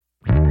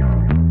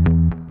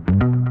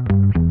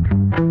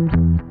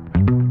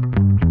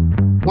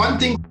one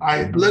thing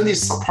I learned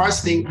is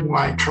surprising in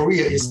my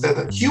career is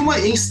that human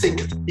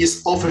instinct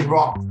is often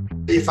wrong.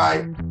 If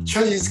I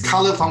change this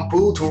color from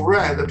blue to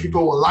red,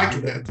 people will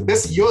like that.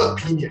 That's your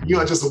opinion. You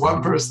are just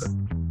one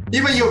person.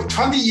 Even you have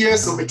 20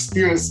 years of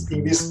experience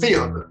in this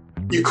field,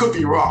 you could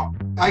be wrong.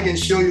 I can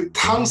show you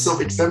tons of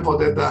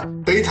examples that the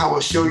data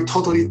will show you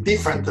totally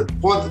different than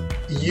what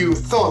you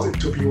thought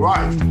to be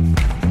right.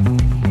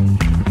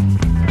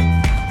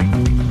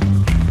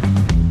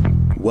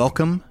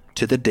 Welcome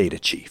to the Data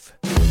Chief.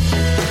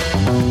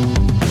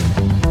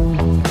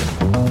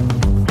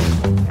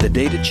 The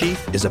Data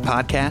Chief is a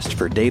podcast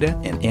for data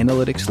and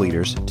analytics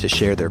leaders to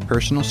share their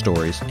personal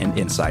stories and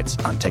insights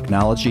on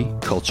technology,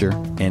 culture,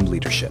 and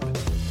leadership.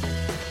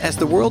 As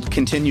the world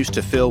continues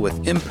to fill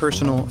with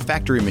impersonal,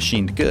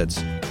 factory-machined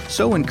goods,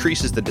 so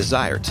increases the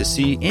desire to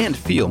see and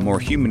feel more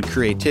human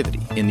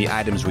creativity in the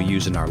items we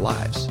use in our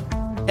lives.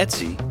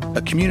 Etsy,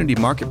 a community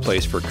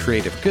marketplace for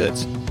creative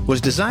goods, was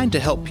designed to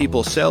help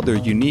people sell their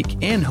unique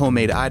and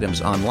homemade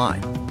items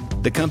online.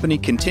 The company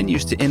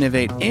continues to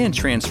innovate and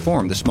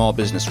transform the small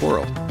business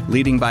world,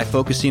 leading by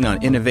focusing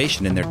on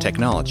innovation in their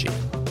technology.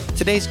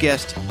 Today's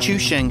guest,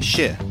 Chu-Cheng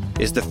Hsieh,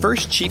 is the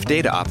first Chief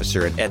Data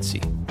Officer at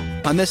Etsy.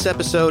 On this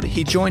episode,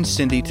 he joins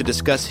Cindy to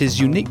discuss his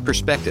unique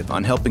perspective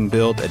on helping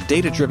build a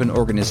data-driven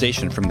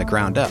organization from the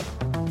ground up,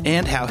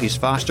 and how he's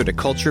fostered a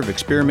culture of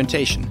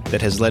experimentation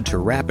that has led to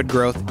rapid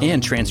growth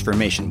and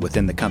transformation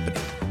within the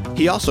company.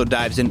 He also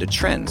dives into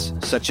trends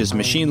such as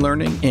machine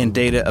learning and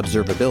data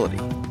observability,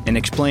 and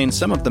explains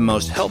some of the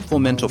most helpful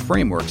mental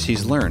frameworks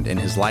he's learned in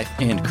his life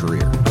and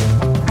career.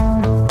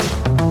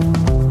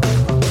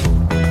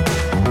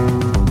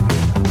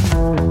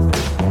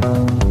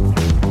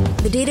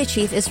 The Data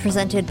Chief is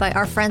presented by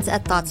our friends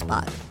at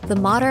ThoughtSpot, the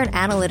modern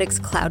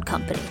analytics cloud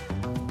company.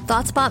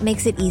 ThoughtSpot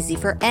makes it easy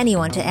for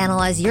anyone to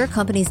analyze your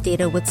company's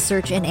data with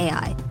search and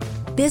AI.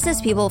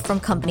 Business people from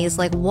companies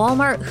like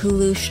Walmart,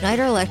 Hulu,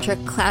 Schneider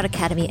Electric, Cloud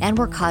Academy, and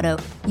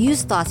Workato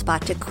use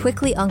ThoughtSpot to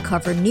quickly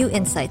uncover new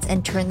insights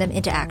and turn them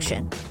into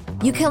action.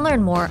 You can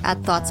learn more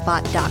at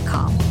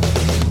thoughtspot.com.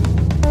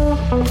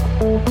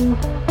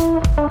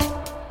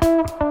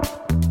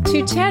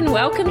 Chu-Cheng,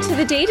 welcome to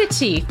the Data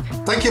Chief.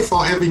 Thank you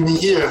for having me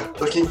here.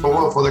 Looking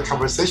forward for the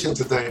conversation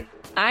today.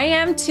 I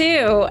am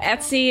too.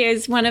 Etsy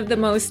is one of the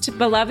most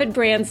beloved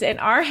brands in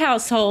our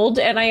household,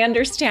 and I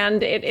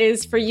understand it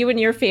is for you and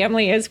your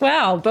family as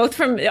well, both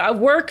from a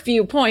work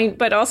viewpoint,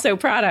 but also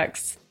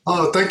products.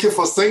 Oh, thank you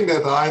for saying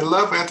that. I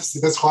love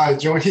Etsy. That's why I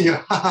joined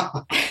here.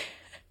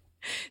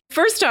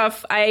 First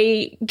off,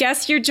 I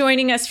guess you're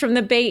joining us from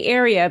the Bay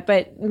Area,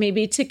 but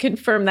maybe to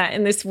confirm that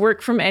in this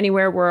work from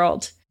anywhere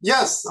world.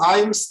 Yes,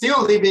 I'm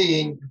still living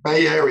in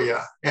Bay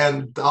Area,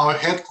 and our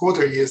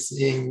headquarters is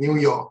in New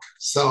York.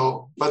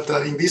 But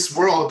in this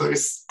world, it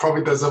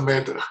probably doesn't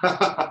matter.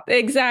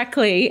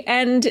 Exactly.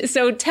 And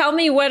so tell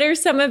me, what are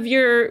some of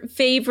your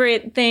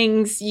favorite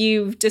things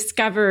you've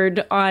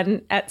discovered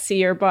on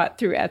Etsy or bought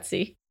through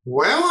Etsy?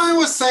 Well, I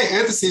would say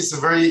Etsy is a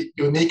very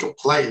unique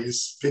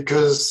place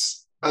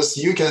because, as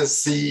you can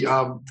see,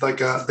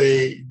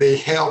 they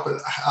help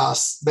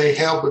us. They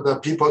help the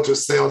people to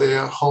sell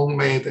their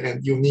homemade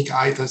and unique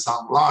items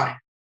online.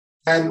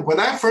 And when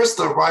I first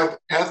arrived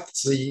at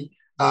Etsy,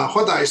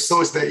 what I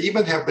saw is they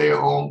even have their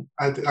own,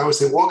 I would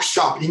say,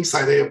 workshop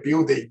inside their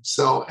building.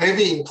 So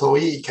every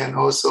employee can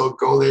also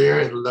go there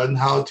and learn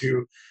how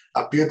to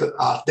build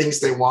things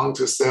they want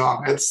to sell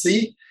on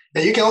Etsy.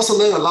 And you can also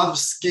learn a lot of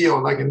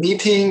skill like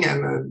knitting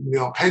and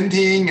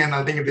painting. And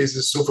I think this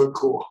is super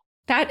cool.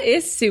 That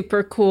is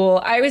super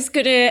cool. I was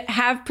going to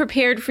have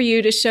prepared for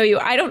you to show you.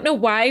 I don't know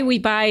why we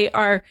buy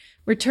our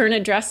return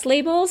address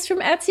labels from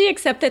Etsy,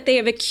 except that they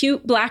have a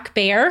cute black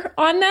bear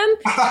on them.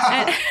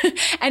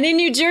 And in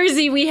New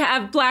Jersey, we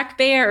have black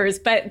bears,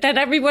 but then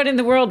everyone in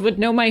the world would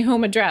know my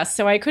home address.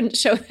 So I couldn't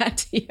show that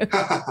to you.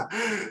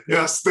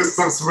 Yes, this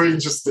sounds very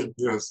interesting.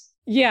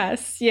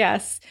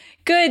 Yes.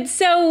 Good.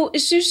 So,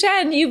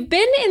 Chu-Cheng, you've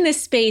been in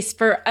this space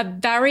for a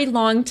very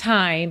long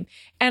time.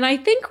 And I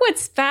think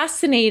what's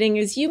fascinating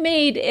is you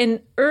made an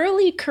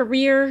early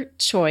career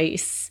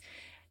choice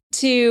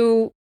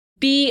to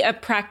be a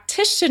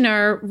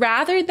practitioner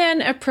rather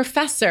than a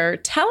professor.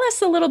 Tell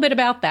us a little bit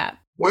about that.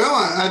 Well,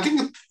 I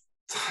think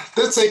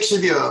that's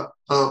actually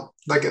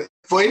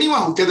for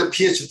anyone who gets a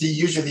PhD,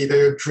 usually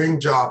their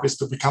dream job is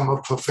to become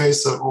a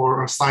professor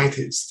or a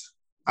scientist.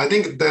 I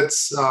think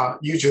that's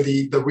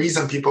usually the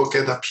reason people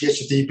get a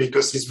PhD,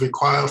 because it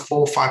requires 4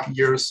 or 5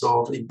 years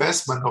of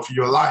investment of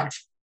your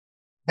life.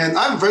 And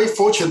I'm very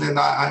fortunate, and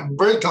I'm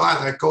very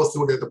glad I go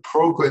through the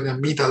program and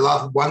meet a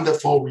lot of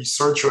wonderful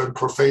researchers and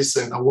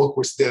professors, and I work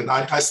with them.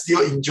 I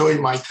still enjoy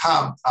my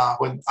time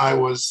when I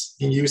was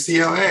in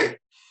UCLA.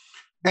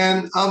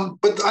 And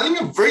but I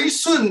think very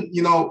soon,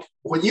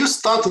 when you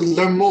start to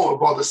learn more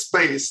about the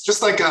space,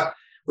 just like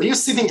when you're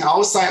sitting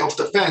outside of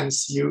the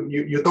fence,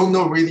 you don't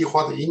know really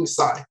what the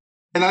inside.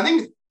 And I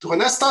think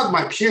when I started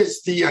my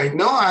PhD, I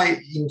know I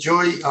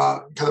enjoy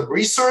kind of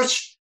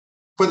research.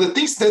 But the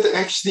things that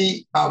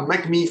actually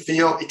make me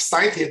feel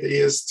excited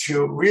is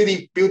to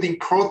really building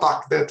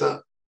product that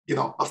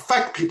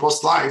affect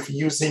people's life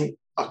using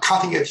a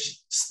cutting edge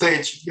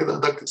stage,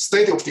 the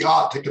state of the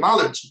art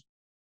technology.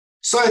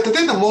 So at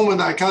that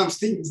moment, I kind of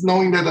think,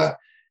 knowing that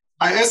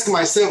I ask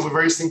myself a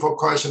very simple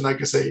question,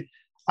 like I say,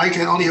 I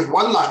can only have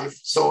one life.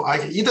 So I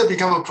can either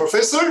become a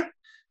professor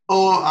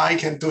or I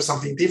can do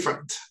something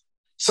different.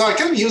 So I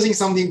kept using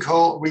something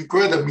called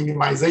regret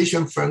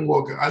minimization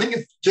framework. I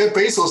think Jeff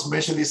Bezos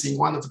mentioned this in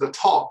one of the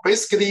talk.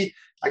 Basically,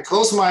 I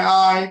close my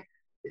eye,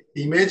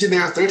 imagine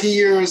there are 30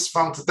 years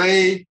from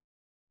today,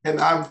 and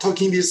I'm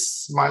talking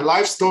my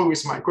life story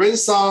with my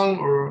grandson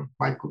or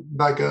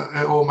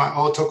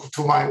talk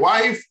to my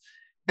wife.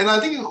 And I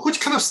think which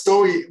kind of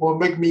story will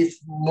make me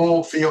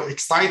more feel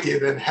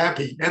excited and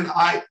happy. And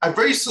I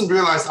very soon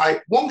realized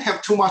I won't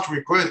have too much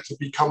regret to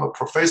become a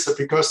professor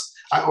because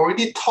I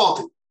already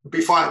taught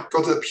before I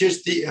got to the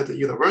PhD at the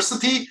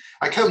university.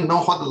 I kind of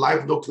know what the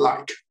life looked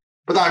like.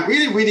 But I'm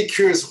really, really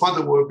curious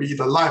what will be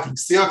the life in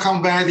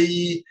Silicon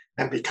Valley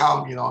and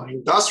become,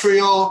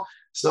 industrial.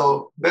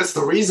 So that's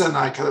the reason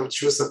I kind of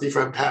choose a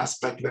different path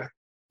back then.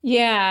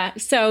 Yeah.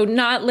 So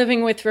not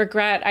living with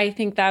regret, I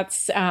think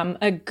that's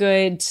a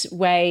good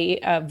way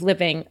of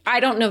living.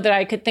 I don't know that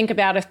I could think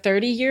about a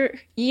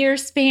 30-year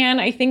span.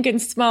 I think in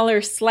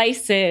smaller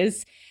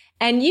slices.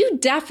 And you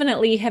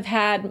definitely have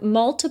had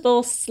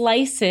multiple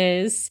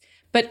slices,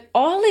 but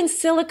all in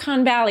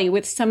Silicon Valley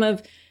with some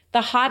of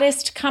the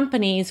hottest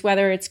companies,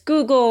 whether it's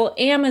Google,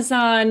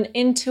 Amazon,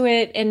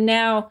 Intuit, and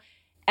now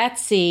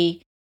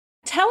Etsy.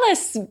 Tell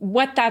us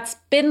what that's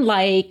been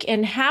like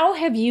and how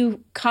have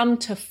you come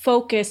to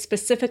focus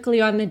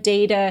specifically on the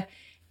data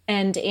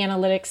and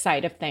analytics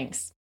side of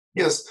things?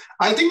 Yes,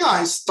 I think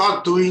I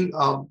started doing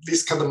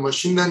this kind of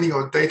machine learning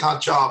or data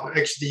job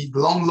actually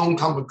long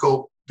time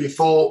ago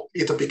before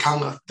it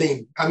became a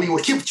thing. I mean,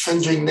 we keep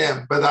changing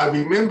them, but I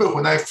remember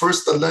when I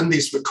first learned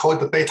this, we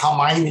called it data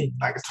mining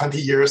like 20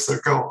 years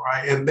ago,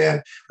 right? And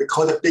then we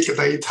called it big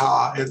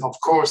data, and of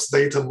course,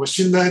 data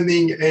machine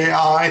learning,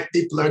 AI,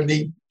 deep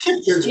learning.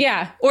 Keep changing.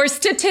 Yeah, or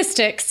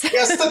statistics.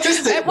 Yeah,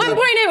 statistics. At one point,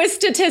 it was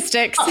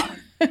statistics.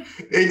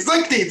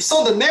 Exactly.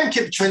 So the name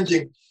keeps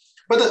changing.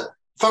 But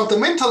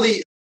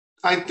fundamentally,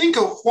 I think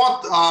of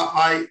what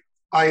I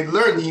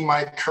learned in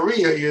my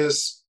career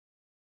is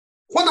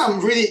what I'm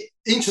really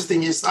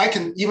interesting is I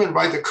can even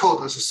write the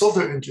code as a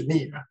software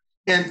engineer.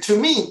 And to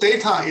me,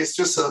 data is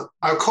just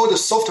I call it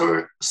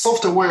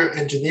software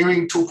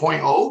engineering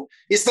 2.0.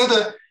 It's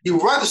that you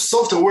write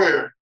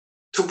software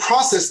to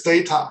process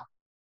data,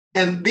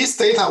 and this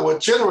data will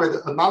generate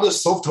another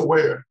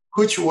software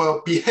which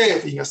will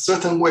behave in a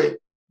certain way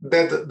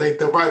that they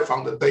derive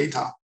from the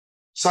data.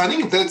 So I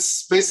think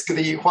that's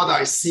basically what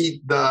I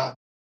see the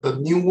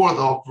new world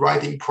of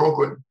writing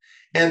program.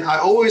 And I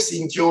always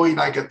enjoy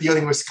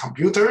dealing with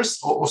computers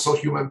or also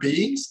human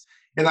beings.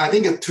 And I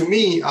think to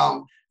me,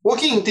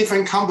 working in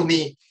different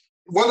company,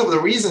 one of the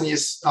reasons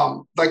is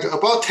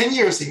about 10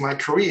 years in my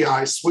career,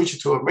 I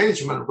switched to a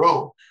management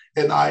role.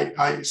 And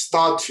I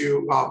start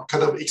to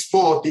kind of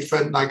explore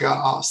different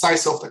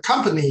size of the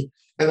company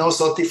and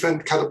also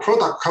different kind of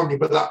product company.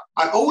 But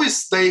I always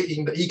stay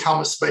in the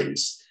e-commerce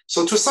space.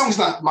 So to some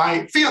extent,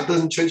 my field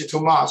doesn't change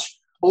too much.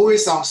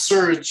 Always on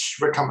search,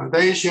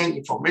 recommendation,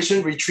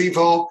 information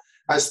retrieval.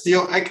 I'm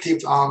still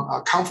active on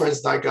a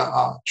conference like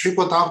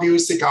www,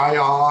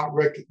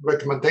 SIG-IR,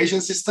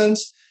 recommendation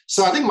systems.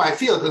 So I think my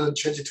field doesn't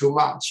change too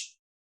much.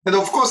 And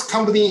of course,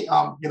 company,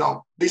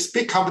 this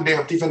big company, they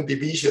have different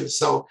divisions.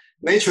 So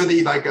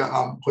naturally,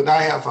 when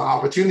I have an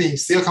opportunity in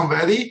Silicon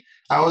Valley,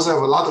 I also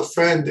have a lot of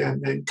friends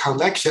and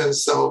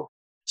connections. So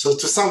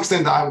to some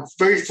extent, I'm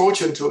very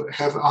fortunate to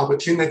have an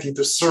opportunity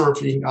to serve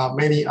in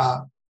many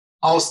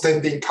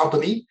outstanding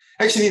company.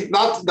 Actually,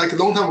 not a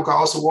long time ago, I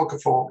also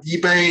worked for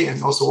eBay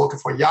and also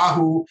worked for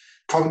Yahoo.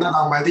 Probably not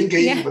on my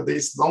LinkedIn, but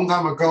it's a long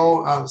time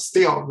ago.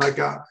 Still,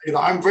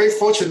 I'm very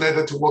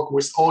fortunate to work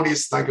with all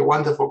these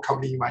wonderful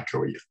company in my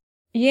career.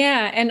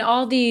 Yeah, and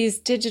all these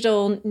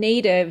digital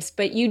natives.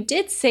 But you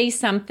did say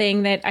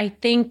something that I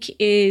think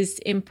is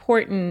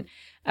important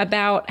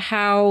about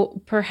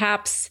how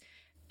perhaps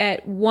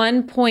at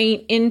one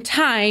point in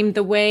time,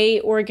 the way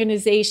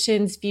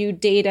organizations viewed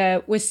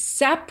data was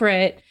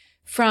separate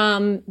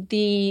from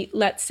the,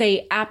 let's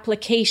say,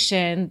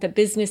 application, the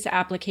business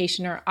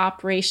application or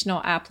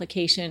operational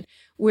application,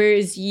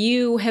 whereas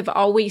you have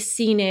always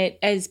seen it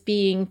as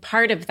being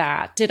part of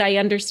that. Did I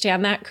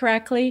understand that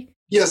correctly?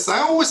 Yes, I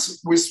always,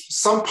 with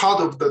some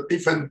part of the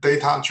different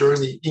data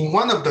journey. In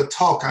one of the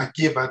talk I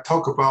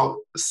talk about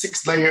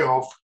 6 layers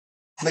of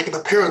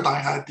the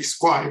paradigm I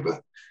describe.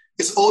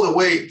 It's all the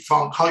way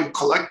from how you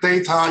collect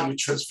data, you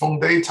transform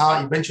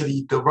data,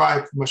 eventually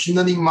derive machine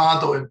learning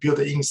model and build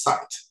the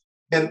insight.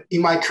 And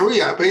in my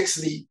career, I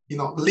basically,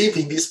 live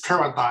in this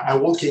paradigm. I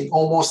work in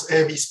almost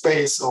every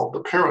space of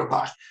the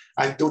paradigm.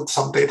 I do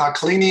some data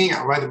cleaning.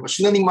 I write a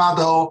machine learning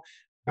model.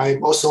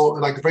 I'm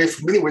also very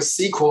familiar with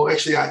SQL.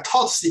 Actually, I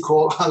taught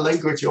SQL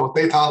language or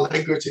data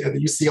language at the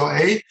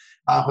UCLA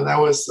when I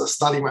was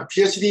studying my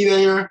PhD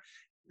there.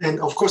 and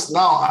of course,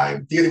 now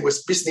I'm dealing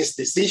with business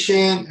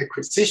decision,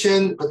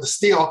 acquisition, but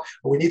still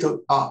we need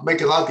to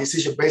make a lot of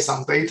decisions based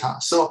on data.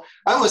 So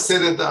I would say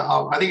that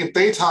I think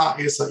data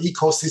is an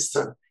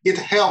ecosystem. It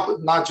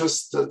helps not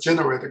just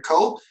generate the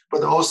code,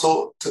 but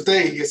also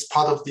today it's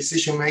part of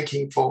decision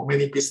making for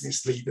many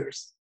business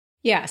leaders.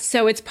 Yeah,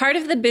 so it's part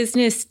of the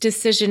business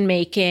decision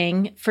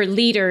making for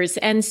leaders.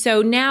 And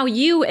so now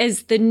you,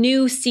 as the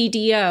new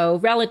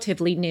CDO,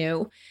 relatively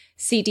new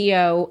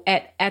CDO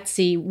at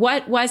Etsy,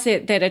 what was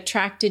it that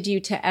attracted you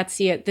to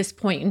Etsy at this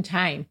point in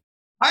time?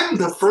 I'm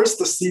the first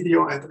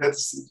CDO at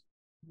Etsy.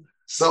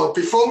 So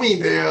before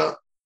me, there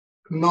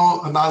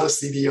no another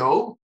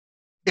CDO.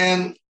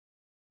 And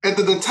at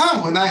the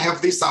time when I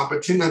have this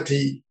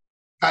opportunity,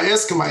 I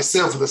ask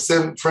myself the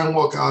same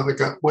framework,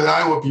 whether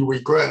I will be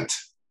regret.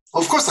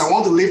 Of course, I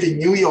want to live in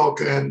New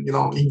York and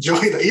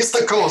enjoy the East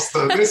Coast.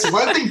 That's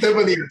one thing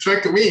definitely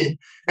attracted me.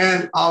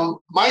 And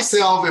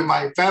myself and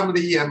my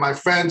family and my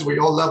friends, we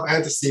all love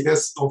Etsy.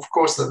 That's of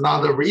course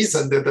another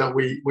reason that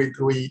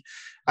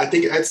I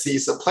think Etsy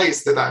is a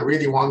place that I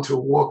really want to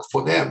work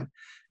for them.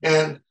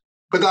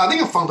 But I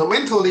think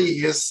fundamentally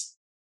is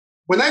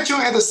when I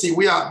joined Etsy,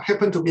 we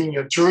happen to be in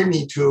a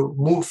journey to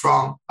move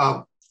from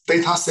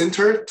data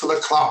center to the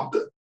cloud.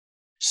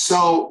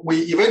 So we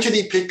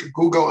eventually picked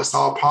Google as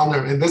our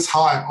partner, and that's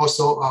how I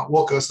also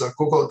work as a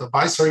Google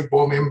advisory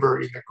board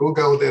member in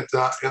Google that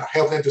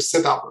help them to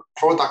set up a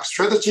product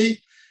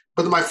strategy.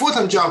 But my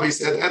full-time job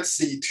is at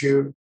Etsy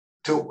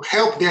to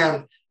help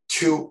them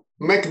to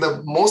make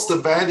the most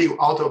value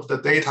out of the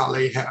data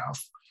they have.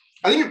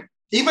 I think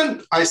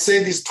even I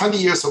say this 20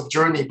 years of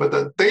journey, but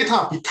the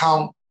data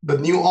become the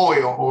new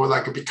oil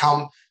or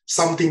become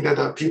something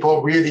that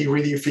people really,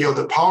 really feel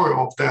the power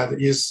of that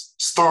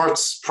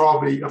starts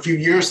probably a few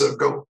years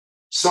ago.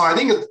 So I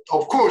think,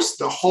 of course,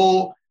 the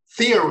whole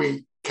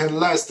theory can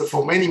last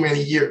for many,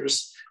 many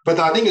years. But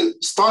I think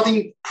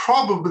starting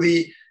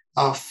probably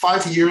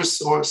 5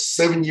 years or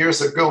 7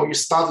 years ago, you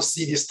start to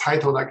see this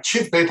title like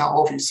chief data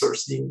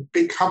officers in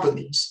big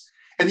companies.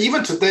 And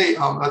even today,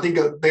 I think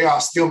there are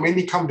still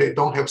many companies that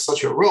don't have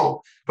such a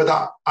role.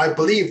 But I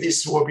believe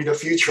this will be the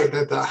future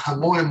that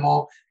more and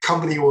more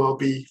companies will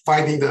be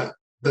finding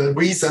the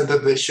reason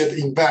that they should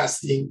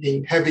invest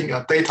in having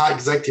a data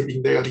executive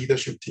in their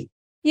leadership team.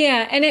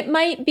 Yeah, and it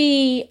might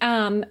be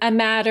a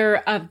matter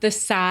of the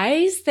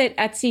size that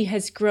Etsy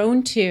has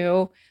grown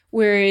to,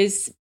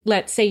 whereas,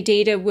 let's say,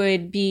 data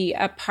would be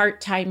a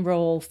part-time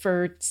role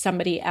for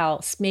somebody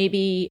else.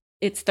 Maybe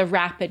it's the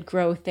rapid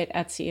growth at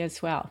Etsy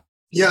as well.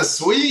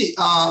 Yes, we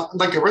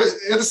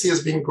Etsy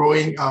has been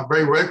growing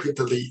very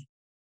rapidly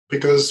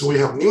because we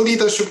have new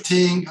leadership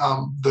team.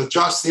 The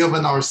Josh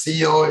Silverman, our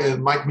CEO,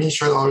 and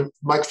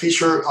Mike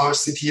Fisher, our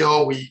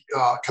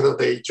CTO.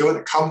 They joined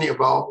the company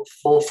about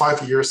 4 or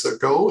 5 years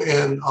ago,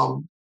 and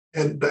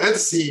the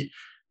Etsy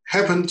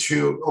happened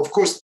to, of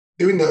course,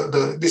 during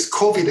this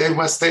COVID,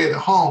 everyone stayed at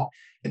home.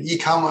 And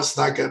e-commerce,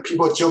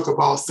 people joke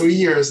about 3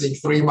 years in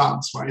 3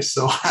 months, right?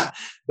 So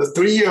the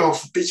 3 year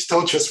of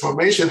digital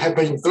transformation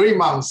happened in 3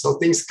 months. So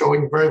things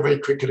going very, very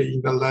quickly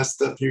in the last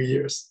few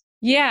years.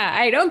 Yeah,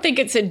 I don't think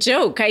it's a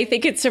joke. I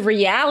think it's a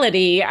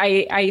reality.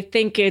 I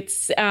think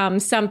it's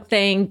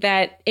something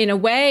that, in a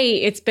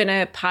way, it's been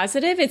a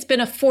positive. It's been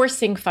a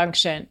forcing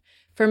function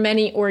for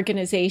many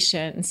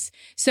organizations.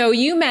 So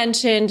you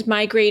mentioned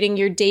migrating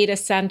your data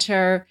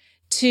center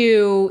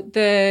to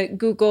the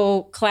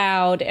Google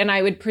Cloud, and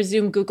I would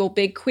presume Google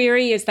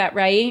BigQuery. Is that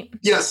right?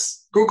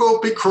 Yes,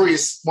 Google BigQuery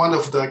is one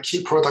of the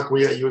key products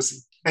we are using,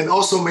 and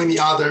also many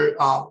other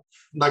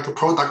a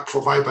product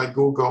provided by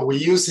Google. We're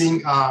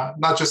using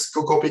not just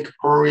Google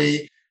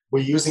BigQuery,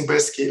 we're using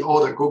basically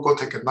all the Google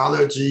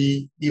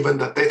technology, even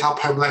the data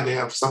pipeline. They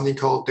have something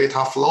called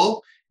data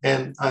flow.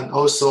 And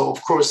also,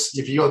 of course,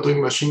 if you are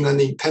doing machine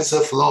learning,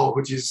 TensorFlow,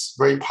 which is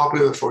very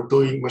popular for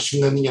doing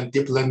machine learning and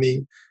deep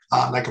learning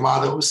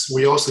models,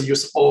 we also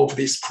use all of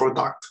these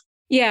products.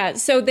 Yeah,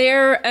 so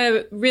they're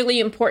a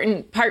really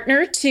important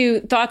partner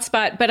to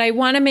ThoughtSpot, but I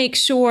want to make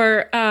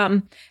sure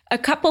a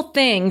couple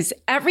things.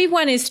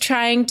 Everyone is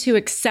trying to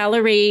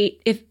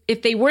accelerate.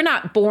 If they were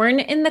not born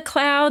in the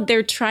cloud,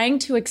 they're trying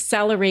to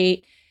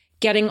accelerate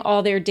getting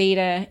all their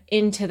data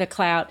into the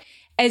cloud.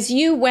 As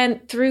you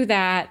went through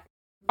that,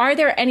 are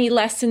there any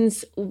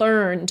lessons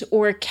learned,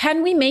 or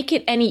can we make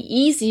it any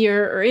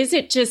easier, or is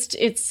it just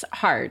it's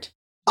hard?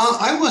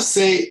 I would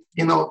say,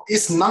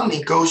 it's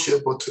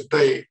non-negotiable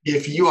today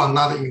if you are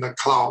not in the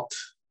cloud.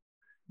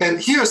 And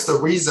here's the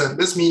reason.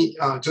 Let me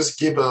just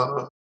give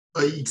an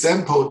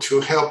example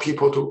to help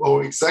people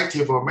or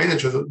executive or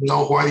manager to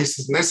know why this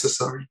is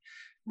necessary.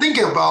 Think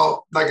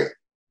about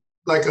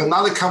like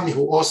another company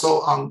who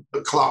also on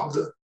the cloud,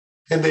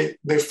 and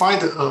they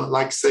find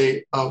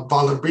a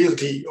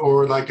vulnerability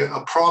or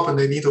a problem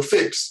they need to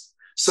fix.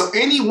 So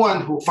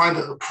anyone who finds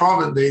a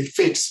problem they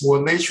fix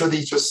will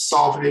naturally just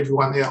solve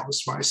everyone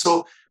else, right?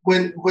 So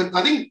when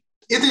I think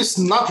it is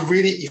not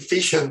really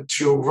efficient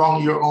to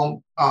run your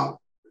own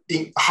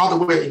in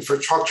hardware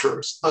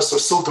infrastructures as a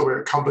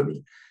software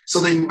company.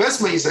 So the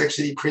investment is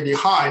actually pretty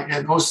high,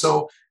 and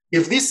also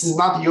if this is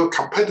not your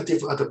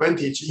competitive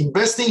advantage,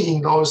 investing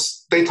in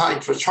those data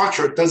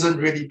infrastructure doesn't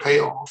really pay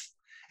off.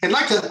 And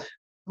like a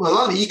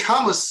lot of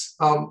e-commerce,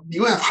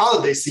 you have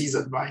holiday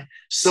season, right?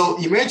 So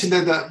imagine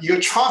that your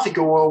traffic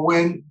will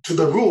went to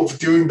the roof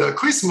during the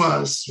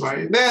Christmas,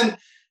 right? Then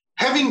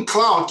having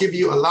cloud give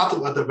you a lot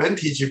of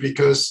advantage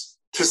because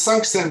to some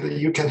extent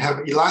you can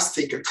have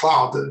elastic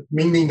cloud,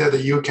 meaning that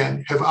you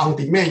can have on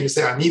demand. You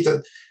say, I need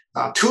a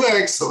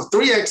 2x or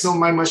 3x on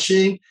my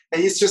machine,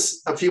 and it's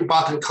just a few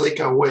button click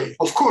away.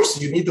 Of course,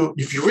 you need to,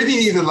 if you really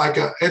need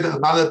to add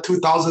another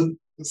 2,000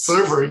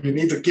 server, you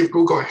need to give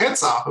Google a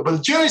heads up.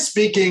 But generally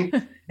speaking,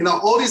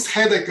 all this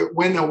headache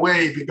went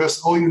away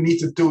because all you need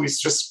to do is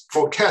just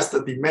forecast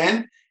the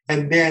demand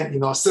and then,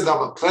 set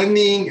up a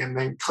planning and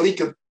then click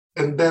it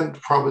and then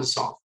problem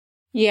solve.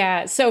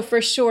 Yeah. So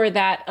for sure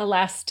that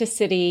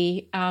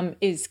elasticity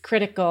is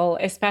critical,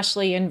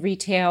 especially in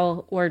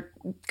retail or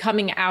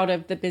coming out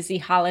of the busy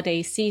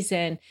holiday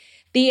season.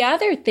 The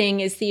other thing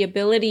is the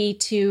ability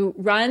to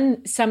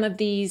run some of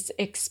these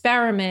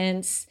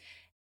experiments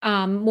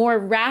more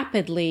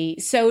rapidly.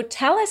 So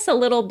tell us a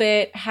little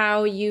bit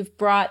how you've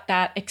brought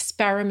that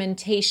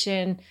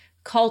experimentation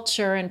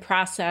culture and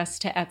process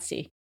to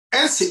Etsy.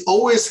 Etsy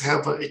always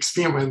have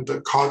experiment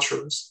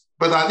cultures,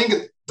 but I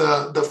think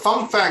the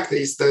fun fact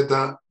is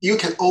that you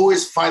can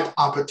always find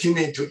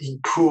opportunity to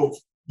improve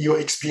your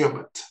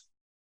experiment.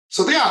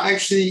 So there are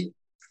actually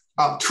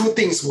two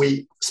things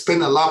we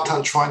spend a lot of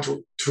time trying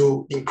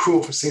to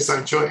improve since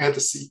I joined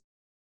Etsy.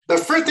 The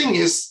first thing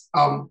is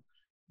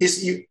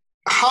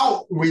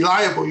how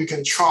reliable you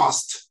can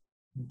trust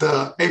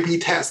the A/B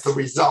test the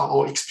result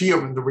or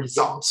experiment the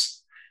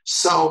results.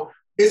 So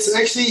it's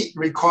actually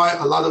require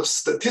a lot of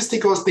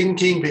statistical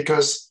thinking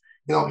because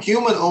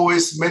human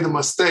always made a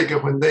mistake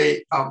when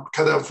they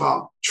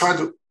try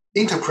to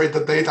interpret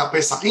the data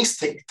based on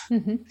instinct.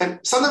 Mm-hmm. And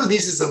sometimes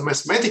this is a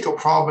mathematical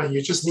problem.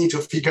 You just need to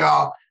figure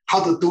out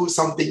how to do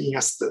something in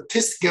a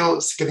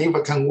statistical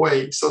significant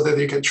way so that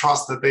you can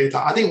trust the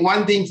data. I think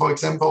one thing, for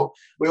example,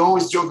 we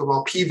always joke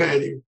about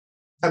p-value.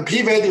 And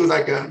p-value,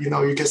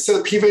 you can set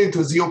a p-value to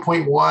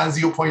 0.1,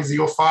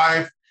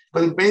 0.05,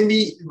 but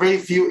maybe very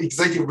few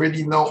executives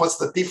really know what's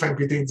the difference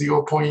between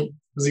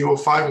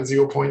 0.05 and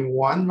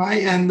 0.1,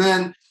 right?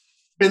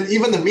 And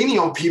even the meaning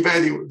of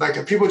p-value,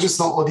 people just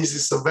know, this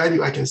is a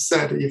value I can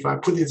set. If I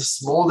put it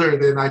smaller,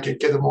 then I can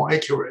get it more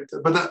accurate.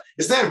 But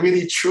is that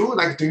really true?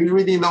 Do you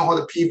really know what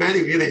the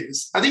p-value it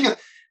is? I think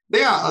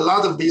there are a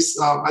lot of these.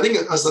 I think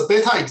as a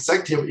data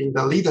executive in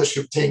the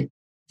leadership team,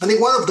 I think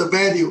one of the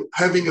value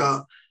having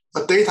a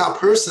data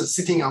person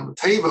sitting on the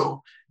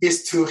table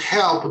is to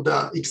help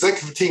the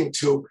executive team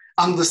to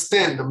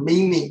understand the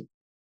meaning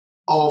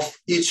of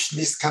each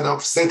this kind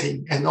of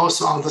setting and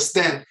also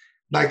understand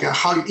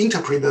how you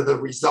interpret the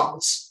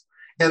results.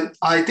 And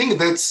I think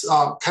that's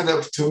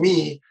to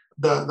me,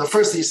 the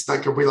first is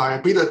a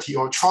reliability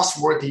or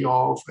trustworthy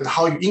of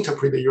how you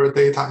interpret your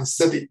data and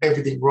set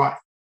everything right.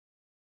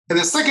 And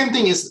the second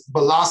thing is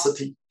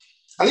velocity.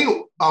 I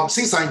think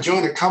since I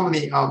joined the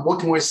company,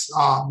 working with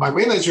my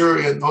manager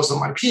and also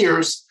my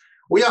peers,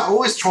 we are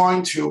always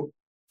trying to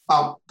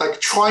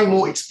try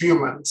more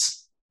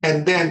experiments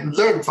and then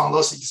learn from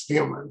those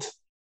experiments.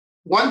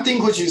 One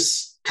thing which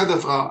is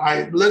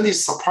I learned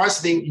this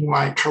surprising in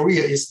my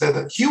career is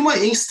that human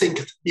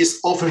instinct is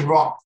often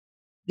wrong.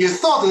 You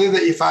thought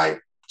that if I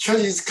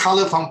change this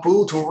color from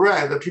blue to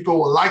red, that people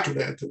will like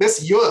that.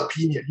 That's your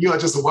opinion. You are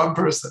just one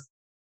person.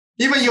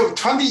 Even you have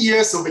 20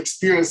 years of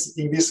experience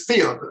in this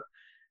field,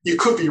 you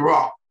could be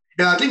wrong.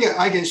 And I think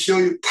I can show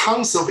you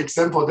tons of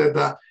examples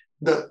that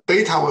the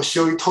data will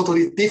show you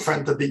totally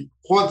different.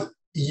 What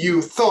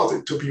you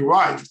thought to be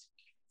right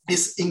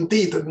is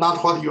indeed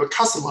not what your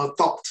customer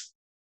thought.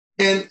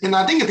 And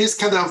I think this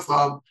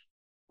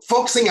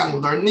focusing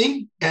on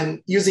learning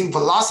and using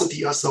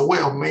velocity as a way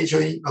of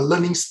measuring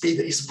learning speed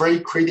is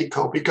very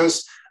critical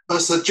because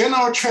as a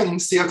general trend in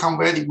Silicon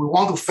Valley, we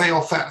want to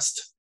fail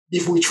fast.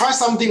 If we try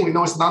something, we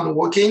know it's not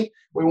working,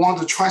 we want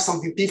to try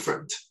something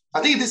different. I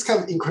think this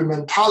kind of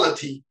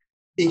incrementality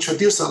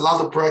introduces a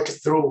lot of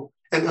breakthrough.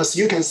 And as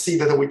you can see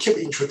that we keep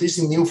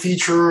introducing new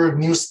feature,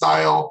 new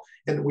style,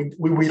 and we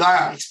rely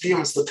on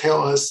experience to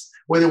tell us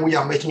whether we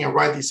are making a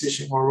right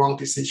decision or wrong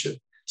decision.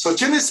 So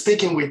generally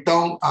speaking, we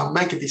don't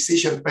make a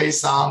decision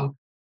based on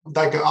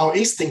our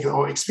instinct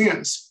or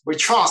experience. We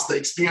trust the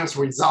experience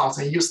results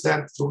and use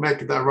them to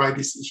make the right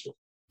decision.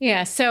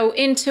 Yeah. So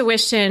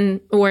intuition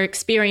or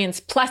experience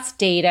plus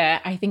data,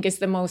 I think, is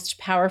the most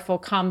powerful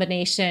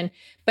combination.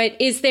 But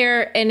is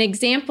there an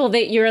example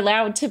that you're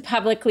allowed to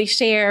publicly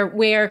share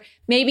where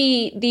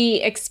maybe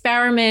the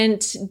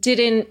experiment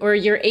didn't, or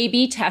your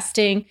A/B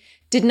testing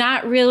did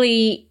not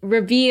really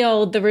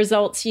reveal the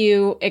results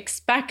you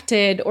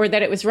expected, or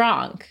that it was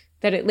wrong,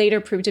 that it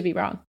later proved to be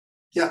wrong?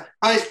 Yeah,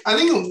 I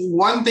think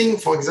one thing,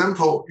 for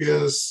example,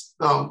 is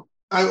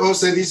I will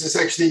say this is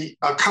actually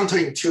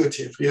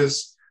counterintuitive,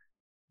 is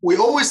we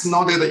always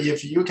know that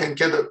if you can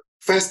get a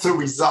faster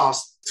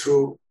results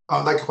to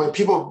when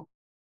people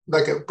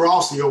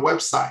browse your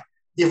website,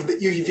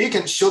 if you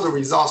can show the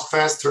results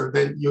faster,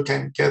 then you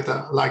can get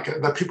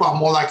the people are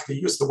more likely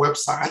to use the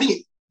website. I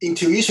think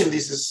intuition,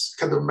 this is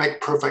kind of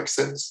make perfect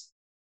sense.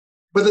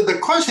 But the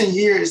question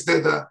here is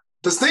that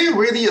does there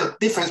really a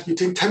difference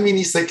between 10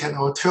 milliseconds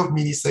or 12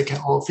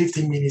 milliseconds or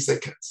 15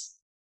 milliseconds,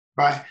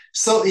 right?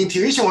 So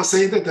intuition will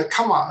say that,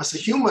 come on, as a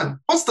human,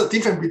 what's the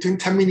difference between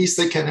 10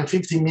 milliseconds and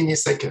 15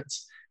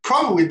 milliseconds?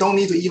 Probably we don't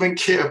need to even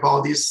care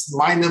about this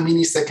minor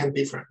millisecond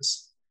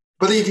difference.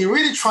 But if you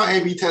really try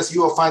A/B test,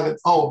 you will find that,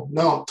 oh,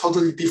 no,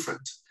 totally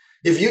different.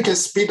 If you can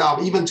speed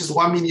up even just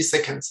 1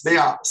 millisecond, there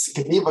are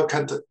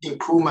significant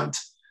improvement,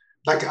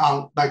 like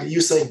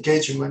user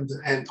engagement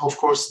and, of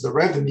course, the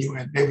revenue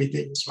and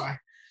everything, right?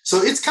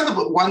 So it's kind of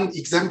one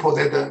example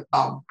that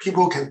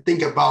people can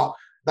think about.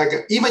 Like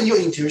even your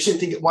intuition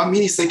think 1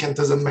 millisecond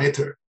doesn't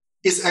matter.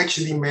 It's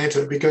actually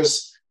matter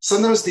because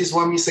sometimes this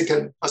 1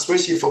 millisecond,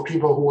 especially for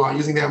people who are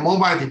using their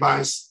mobile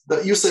device,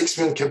 the user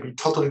experience can be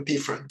totally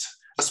different,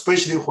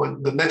 especially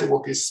when the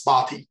network is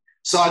spotty.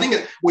 So I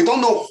think we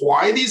don't know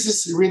why this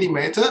is really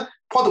matter.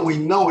 What we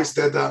know is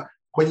that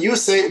when you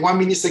say 1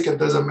 millisecond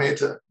doesn't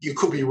matter, you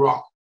could be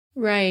wrong.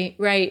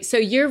 Right. So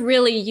you're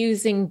really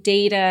using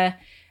data,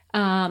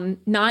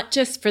 not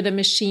just for the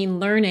machine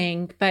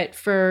learning, but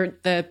for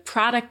the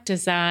product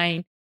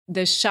design,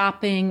 the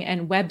shopping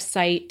and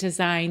website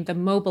design, the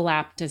mobile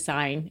app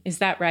design. Is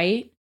that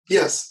right?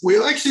 Yes,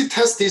 we'll actually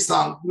test this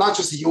on not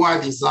just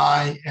UI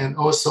design and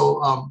also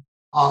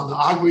on the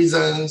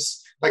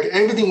algorithms. Like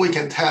everything we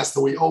can test,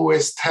 we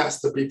always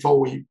test before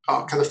we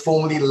kind of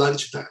formally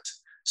launch that.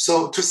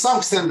 So to some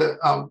extent,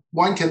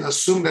 one can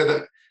assume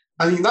that,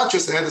 not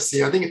just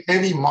Etsy, I think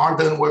every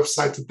modern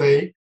website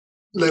today,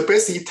 they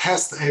basically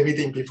test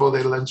everything before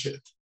they launch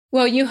it.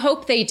 Well, you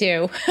hope they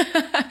do.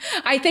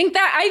 I think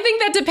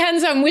that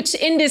depends on which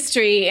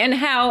industry and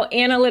how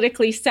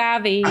analytically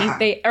savvy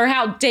or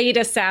how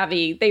data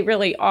savvy they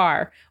really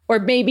are. Or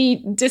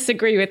maybe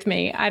disagree with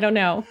me. I don't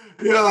know.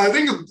 Yeah, I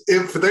think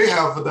if they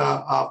have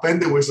the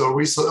bandwidth or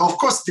resource, of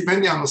course,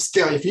 depending on the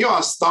scale, if you are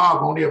a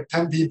startup only of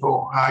 10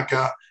 people,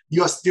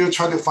 you are still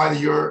trying to find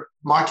your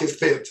market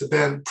fit,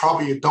 then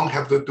probably you don't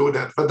have to do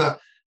that.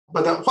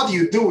 But what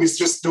you do is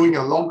just doing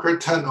a longer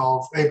term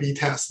of A/B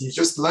test. You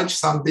just launch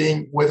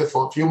something, wait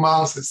for a few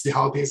months and see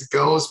how things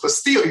goes. But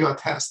still, you are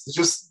test. It's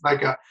just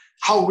like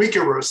how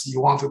rigorous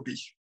you want to be.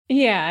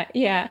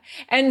 Yeah.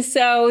 And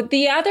so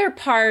the other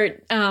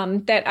part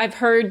that I've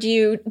heard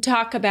you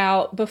talk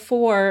about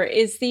before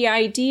is the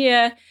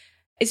idea.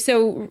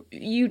 So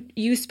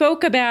you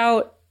spoke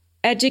about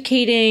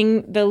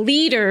educating the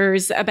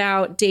leaders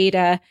about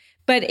data,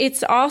 but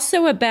it's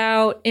also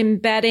about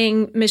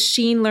embedding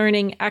machine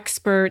learning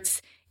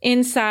experts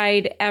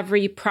inside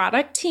every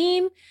product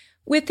team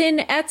within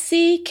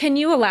Etsy. Can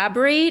you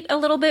elaborate a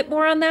little bit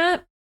more on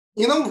that?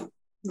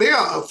 There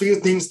are a few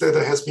things that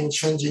has been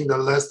changing the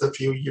last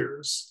few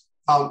years.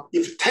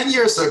 If 10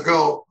 years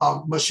ago,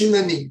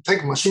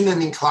 take machine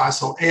learning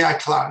class or AI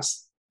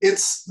class,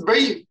 it's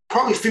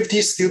probably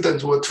 50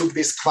 students will took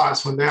this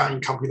class when they are in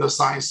computer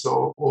science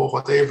or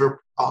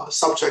whatever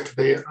subject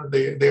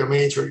their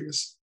major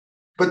is.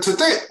 But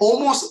today,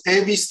 almost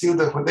every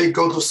student, when they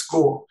go to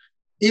school,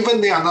 even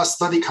they are not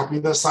studying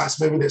computer science,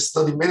 maybe they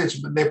study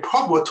management, they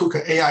probably took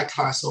an AI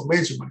class or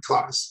management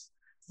class.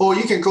 Or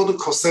you can go to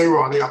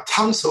Coursera, there are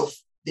tons of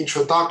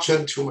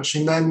introduction to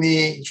machine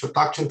learning,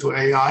 introduction to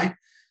AI.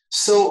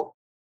 So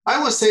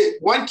I would say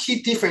one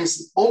key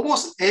difference,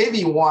 almost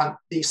everyone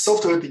in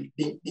software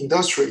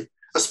industry,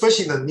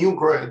 especially the new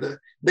grad,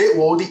 they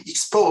were already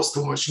exposed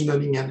to machine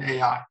learning and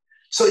AI.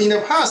 So in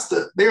the past,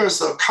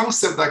 there's a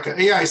concept like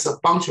AI is a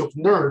bunch of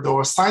nerds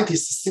or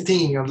scientists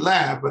sitting in a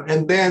lab,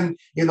 and then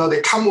they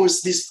come with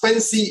this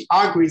fancy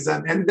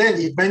algorithm, and then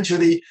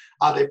eventually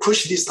they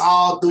push this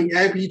out, doing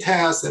A/B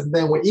tests, and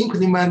then we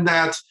implement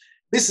that.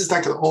 This is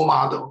like an old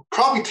model.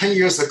 Probably 10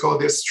 years ago,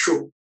 that's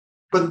true.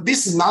 But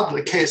this is not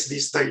the case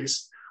these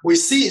days. We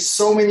see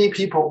so many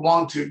people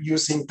want to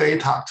using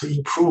data to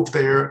improve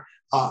their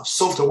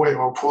software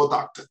or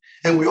product.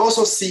 And we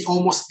also see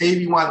almost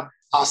everyone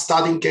are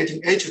starting getting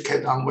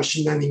educated on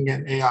machine learning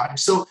and AI.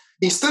 So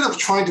instead of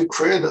trying to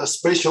create a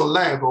special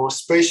lab or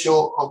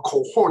special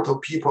cohort of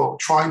people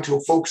trying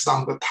to focus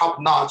on the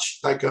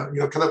top-notch,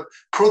 kind of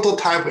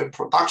prototype and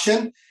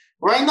production,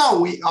 right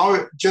now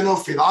our general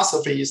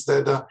philosophy is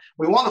that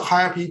we want to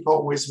hire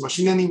people with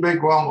machine learning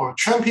background or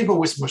train people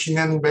with machine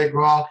learning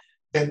background,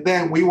 and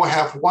then we will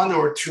have one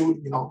or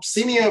two,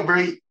 senior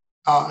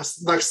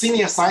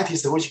senior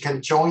scientists which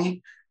can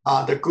join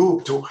the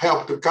group to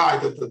help to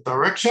guide the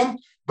direction.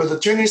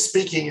 But generally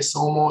speaking, it's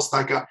almost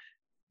like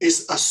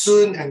it's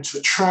assume and to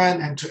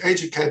train and to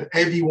educate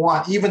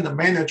everyone, even the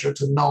manager,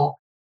 to know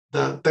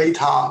the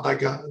data,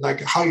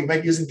 like how you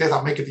using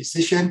data make a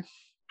decision.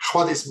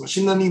 What does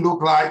machine learning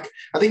look like?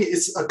 I think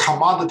it's a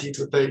commodity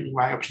today, in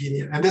my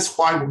opinion, and that's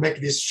why we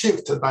make this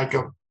shift. And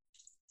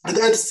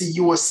Etsy,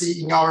 you will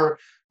see in our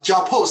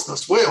job post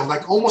as well.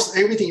 Like almost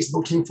everything is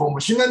looking for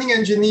machine learning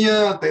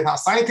engineer, data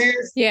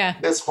scientist. Yeah,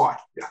 that's why.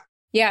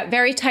 Yeah,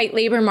 very tight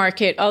labor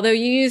market. Although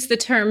you use the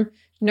term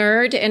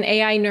nerd, an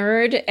AI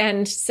nerd,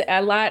 and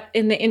a lot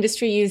in the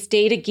industry use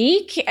data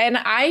geek. And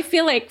I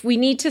feel like we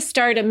need to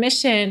start a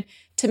mission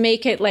to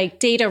make it like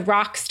data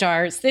rock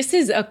stars. This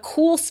is a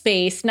cool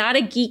space, not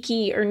a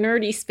geeky or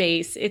nerdy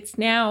space. It's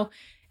now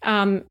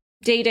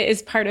data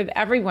is part of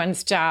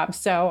everyone's job.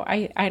 So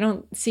I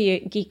don't see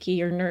it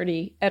geeky or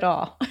nerdy at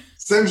all.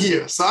 Same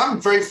here. So I'm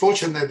very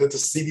fortunate to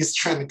see this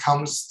trend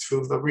comes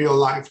to the real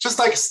life. Just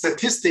like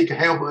statistics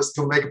help us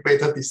to make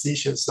better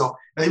decisions. So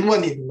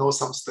everyone need to know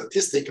some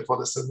statistics for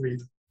the same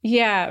reason.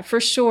 Yeah, for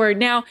sure.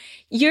 Now,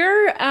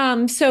 you're,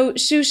 so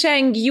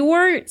Chu-Cheng,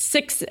 your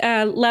 6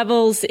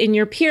 levels in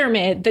your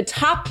pyramid, the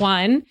top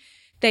one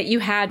that you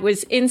had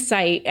was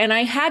insight. And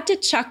I had to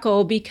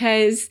chuckle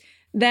because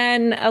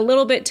then a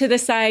little bit to the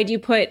side, you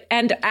put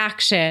and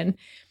action.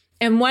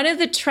 And one of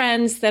the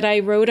trends that I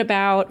wrote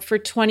about for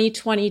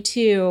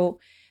 2022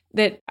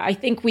 that I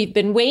think we've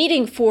been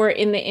waiting for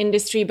in the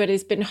industry, but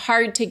has been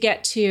hard to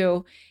get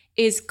to,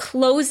 is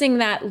closing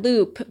that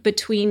loop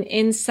between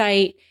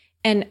insight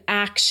and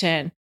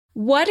action.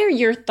 What are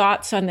your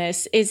thoughts on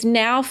this? Is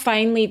now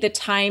finally the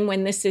time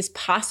when this is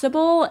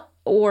possible,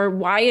 or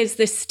why is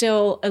this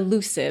still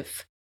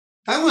elusive?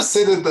 I would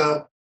say that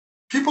the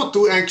people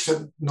do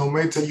action no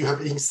matter you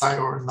have insight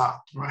or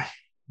not, right?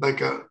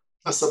 Like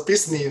as a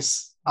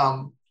business,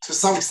 to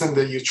some extent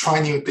that you try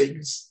new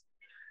things.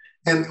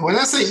 And when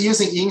I say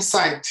using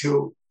insight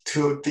to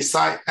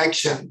decide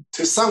action,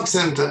 to some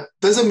extent,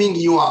 doesn't mean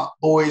you are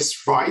always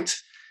right.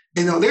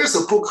 You know, there's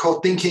a book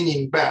called Thinking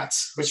in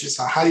Bets, which is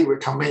I highly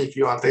recommend if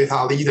you are a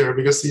data leader,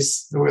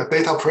 because we're a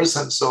data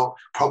person, so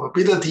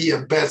probability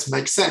and bets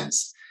make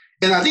sense.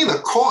 And I think the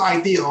core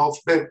idea of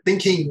that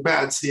thinking in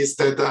bets is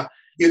that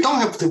you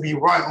don't have to be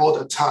right all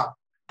the time.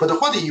 But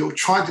what you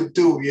try to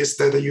do is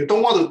that you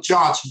don't want to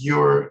judge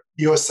your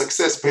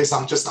success based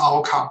on just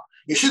outcome.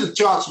 You should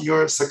judge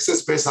your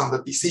success based on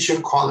the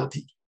decision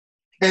quality.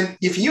 And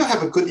if you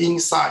have a good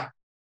insight,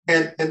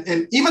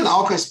 and even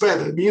outcome is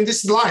better, I mean,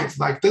 this life,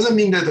 like, doesn't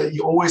mean that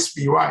you always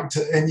be right.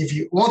 And if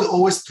you want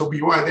always to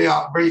be right, there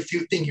are very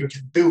few things you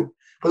can do.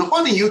 But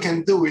one thing you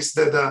can do is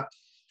that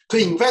to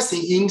invest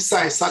in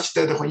insight such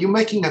that when you're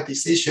making a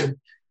decision,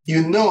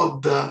 you know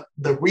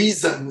the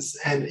reasons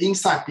and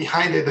insight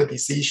behind the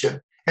decision.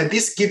 And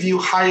this gives you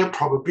higher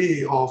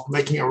probability of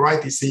making a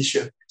right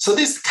decision. So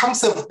this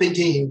concept of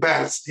thinking in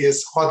bets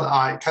is what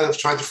I kind of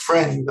try to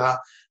frame in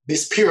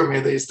this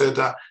pyramid, is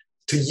that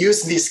to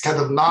use this kind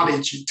of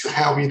knowledge to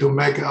help you to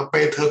make a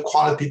better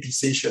quality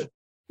decision.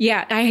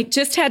 Yeah, I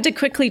just had to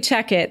quickly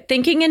check it.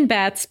 Thinking in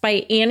Bets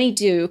by Annie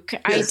Duke.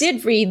 Yes. I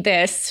did read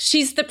this.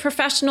 She's the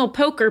professional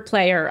poker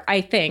player,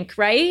 I think,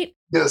 right?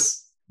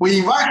 Yes. We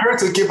invite her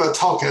to give a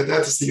talk at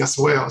ETSI as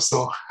well.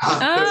 So,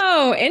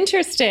 oh,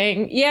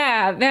 interesting.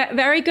 Yeah,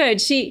 very good.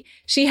 She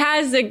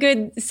has a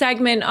good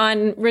segment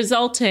on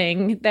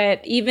resulting,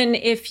 that even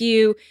if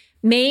you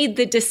made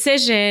the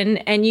decision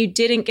and you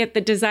didn't get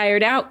the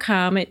desired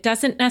outcome, it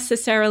doesn't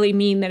necessarily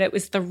mean that it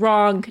was the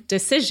wrong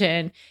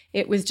decision.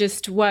 It was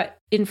just what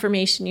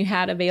information you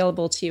had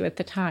available to you at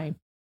the time.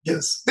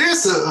 Yes.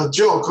 There's a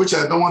joke, which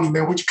I don't want to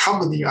know which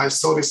company I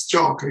saw this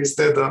joke, is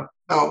that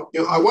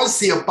I once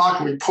see a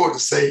bug report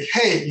say,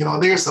 hey,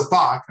 there's a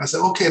bug. I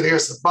said, okay,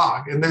 there's a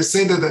bug. And they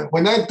say that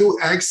when I do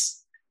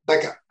X,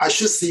 like I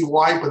should see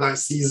Y, but I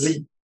see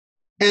Z.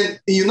 And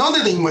you know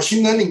that in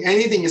machine learning,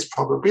 anything is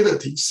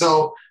probability.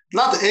 So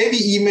not every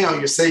email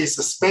you say is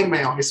a spam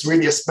mail is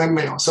really a spam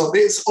mail. So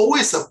there's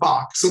always a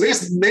bug. So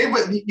there's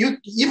never, even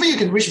you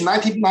can reach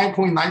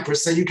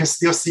 99.9%, you can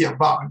still see a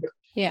bug.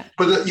 Yeah.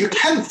 But you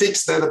can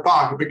fix that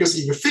bug, because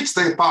if you fix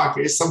that bug,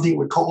 it's something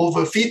we call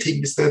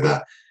overfitting, is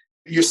that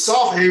you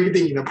solve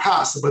everything in the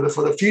past, but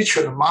for the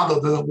future, the model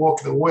doesn't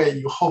work the way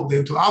you hope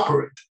them to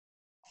operate.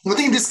 I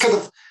think this kind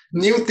of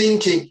new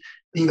thinking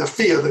in the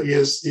field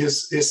is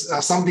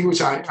something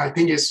which I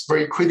think is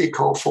very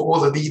critical for all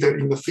the leaders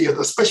in the field,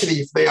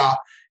 especially if they are,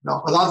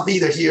 a lot of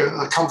leaders here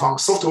come from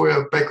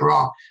software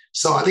background.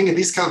 So I think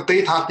this kind of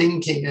data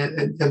thinking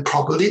and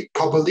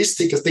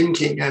probabilistic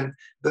thinking and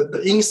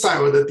the insight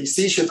or the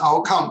decision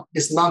outcome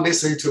is not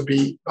necessary to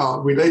be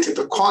related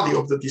to the quality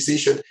of the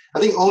decision. I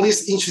think all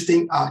these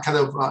interesting kind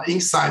of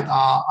insight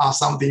are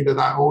something that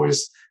I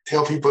always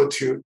tell people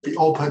to be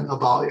open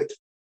about it.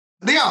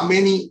 There are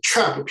many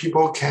traps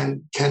people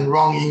can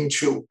run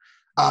into.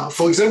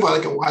 For example,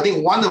 I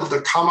think one of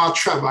the common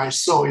traps I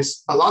saw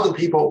is a lot of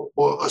people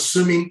were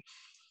assuming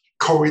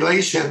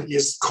correlation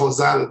is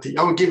causality.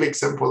 I will give an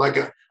example.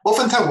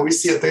 Oftentimes when we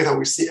see a data,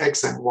 we see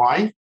X and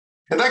Y.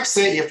 And let's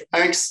say if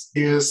X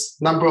is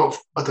number of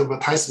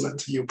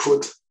advertisements you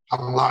put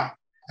online,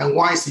 and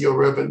Y is your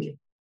revenue,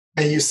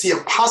 and you see a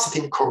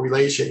positive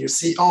correlation, you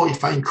see,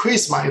 if I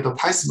increase my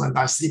advertisement,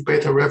 I see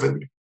better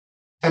revenue.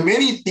 And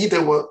many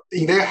leaders were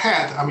in their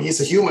head, it's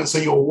a human, so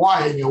you're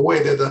wired in a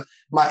way that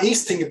my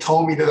instinct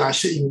told me that I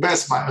should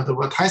invest my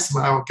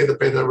advertisement, I will get a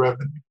better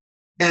revenue.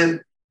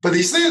 But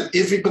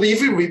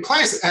if you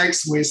replace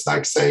X with,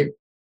 say,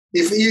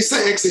 if you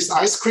say X is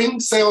ice cream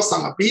sales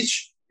on a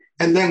beach,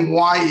 and then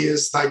Y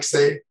is,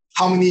 say,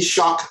 how many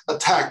sharks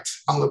attacked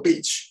on the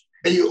beach,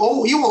 And you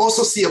will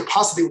also see a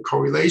positive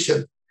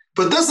correlation.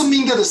 But doesn't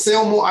mean that the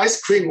sell more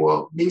ice cream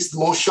means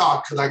more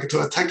shock, like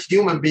to attack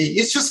human being.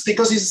 It's just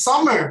because it's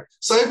summer.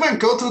 So everyone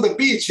go to the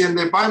beach and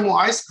they buy more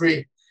ice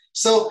cream.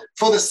 So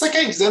for the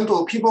second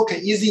example, people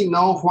can easily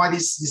know why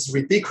this is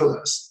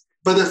ridiculous.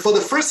 But for the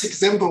first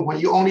example,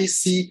 when you only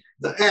see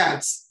the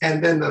ads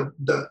and then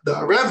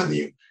the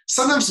revenue,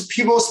 sometimes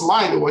people's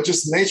mind will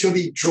just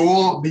naturally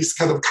draw this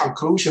kind of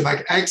conclusion,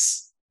 like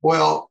X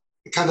will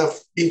kind of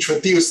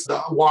introduce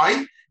the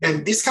Y.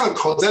 And this kind of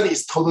causality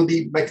is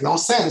totally make no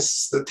sense,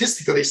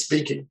 statistically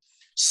speaking.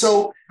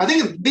 So I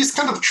think this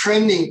kind of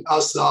training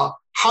as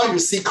how you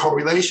see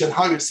correlation,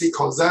 how you see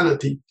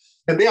causality,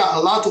 and there are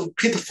a lot of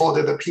pitfalls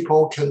that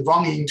people can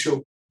run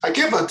into. I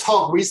gave a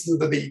talk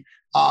recently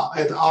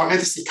at our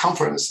ETC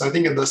conference. I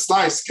think the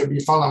slides can be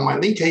found on my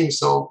LinkedIn,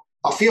 so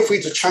feel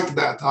free to check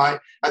that.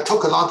 I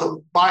talk a lot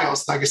of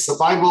bias, like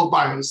survival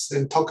bias,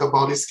 and talk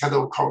about this kind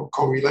of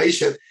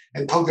correlation,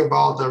 and talk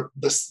about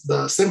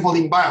the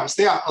sampling bias.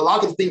 There are a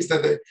lot of things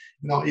that,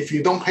 if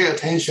you don't pay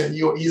attention,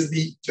 you'll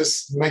easily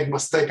just make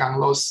mistake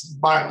on those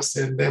bias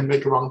and then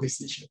make a wrong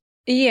decision.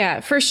 Yeah,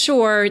 for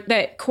sure.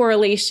 That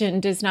correlation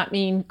does not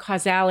mean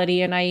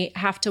causality. And I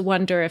have to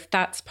wonder if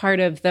that's part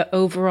of the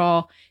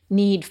overall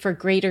need for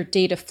greater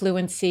data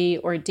fluency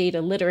or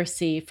data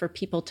literacy for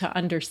people to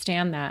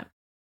understand that.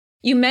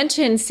 You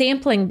mentioned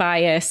sampling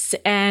bias,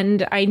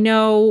 and I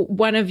know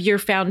one of your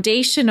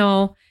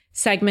foundational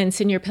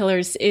segments in your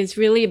pillars is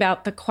really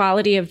about the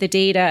quality of the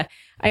data.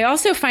 I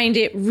also find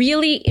it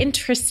really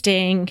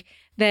interesting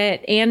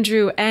that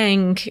Andrew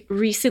Ng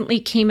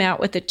recently came out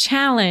with a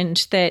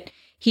challenge that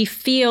he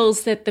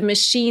feels that the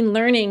machine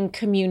learning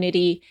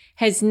community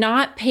has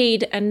not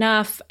paid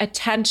enough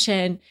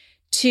attention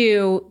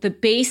to the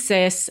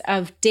basis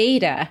of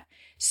data.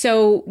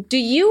 So do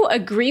you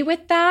agree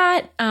with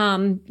that?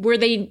 Were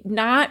they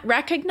not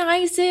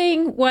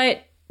recognizing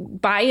what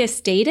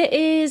biased data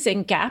is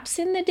and gaps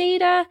in the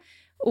data?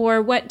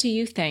 Or what do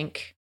you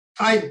think?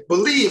 I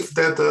believe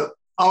that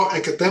our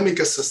academic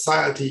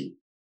society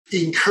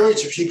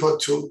encourage people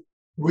to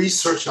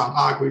research on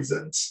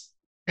algorithms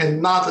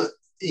and not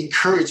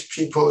encourage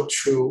people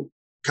to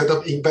kind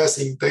of invest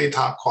in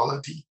data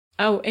quality.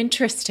 Oh,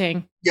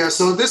 interesting. Yeah,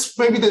 so this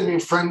maybe they been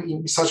framed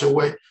in such a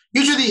way.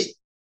 Usually,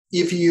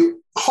 if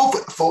you hope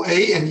for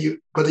A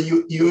but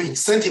you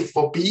incentive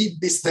for B,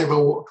 this never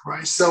work,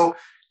 right? So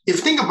if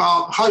you think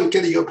about how you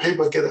get your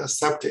paper get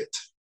accepted,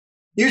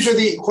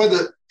 usually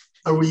whether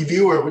a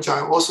reviewer, which I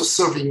also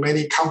serve in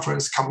many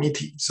conference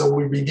committees, so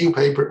we review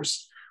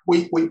papers,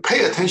 we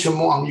pay attention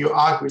more on your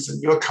algorithm,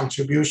 your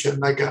contribution.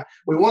 Like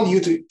we want you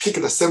to pick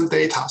the same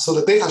data, so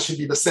the data should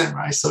be the same,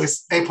 right? So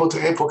it's apple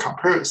to apple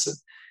comparison.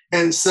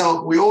 And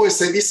so we always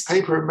say this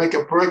paper make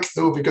a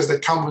breakthrough because they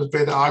come with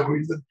better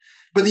algorithm.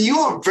 But you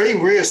are very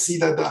rare to see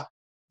that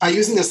I'm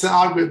using the same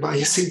algorithm by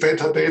using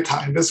better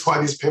data, and that's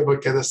why this paper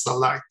gets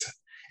selected.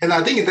 And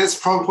I think that's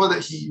probably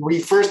what he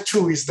refers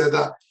to is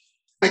that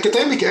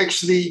academic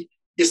actually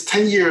is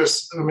 10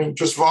 years,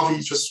 just roughly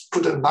just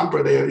put a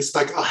number there, it's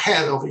like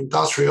ahead of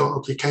industrial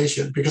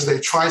application because they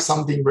try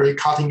something very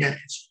cutting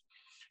edge.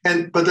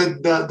 But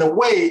the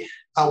way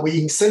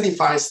we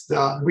incentivize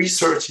the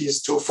research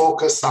is to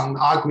focus on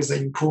algorithm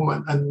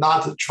improvement and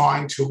not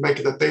trying to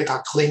make the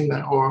data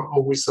cleaner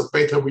or with a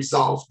better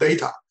resolved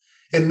data.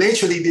 And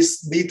naturally,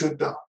 this lead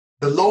to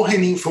the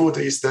low-hanging fruit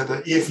is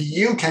that if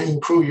you can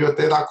improve your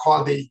data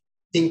quality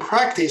in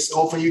practice,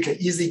 often you can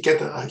easily get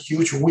a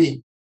huge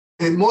win.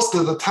 And most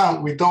of the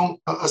time, we don't,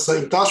 as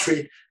an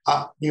industry,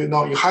 you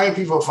hire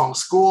people from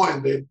school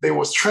and they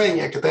was trained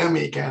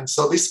academic. And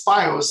so this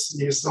bias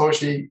is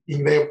actually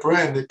in their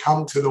brain. They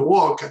come to the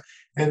work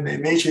and they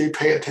naturally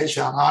pay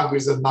attention on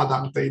algorithm, not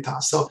on data.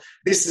 So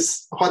this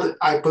is what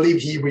I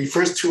believe he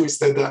refers to is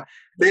that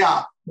they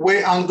are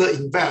way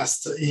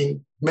under-invest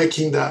in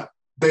making the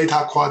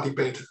data quality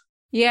better.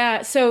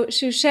 Yeah. So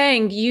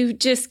Chu-Cheng, you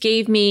just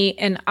gave me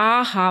an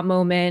aha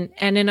moment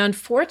and an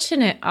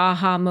unfortunate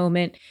aha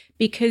moment,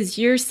 because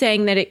you're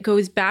saying that it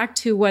goes back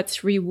to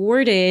what's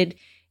rewarded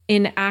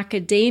in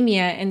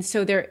academia. And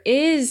so there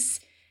is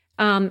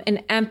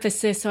an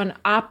emphasis on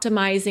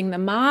optimizing the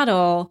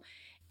model.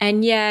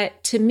 And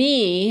yet, to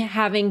me,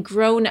 having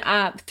grown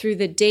up through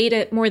the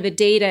data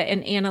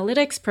and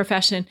analytics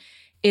profession,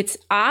 it's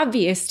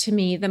obvious to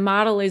me the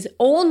model is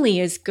only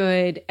as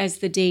good as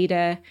the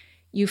data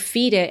you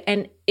feed it.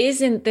 And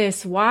isn't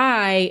this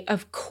why,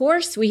 of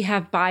course, we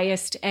have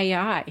biased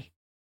AI?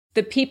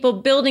 The people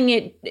building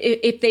it,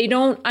 if they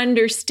don't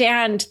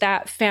understand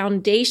that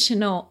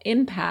foundational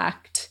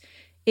impact,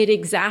 it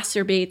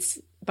exacerbates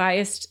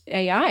biased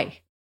AI.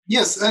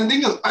 Yes, I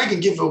think I can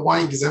give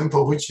one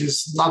example, which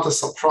is not a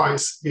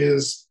surprise,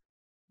 is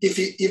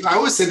if I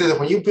would say that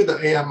when you build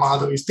an AI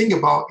model, you think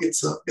about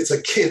it's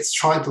a kid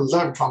trying to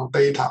learn from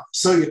data.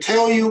 So you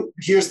tell you,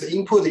 here's the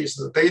input is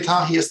the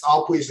data, here's the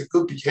output is a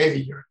good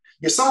behavior.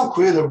 You somehow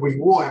create a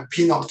reward and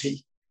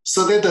penalty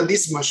so that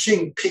this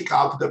machine pick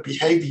up the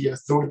behavior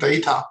through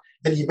data.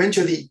 And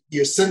eventually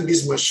you send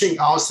this machine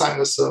outside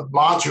as a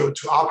module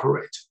to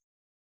operate.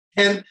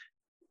 And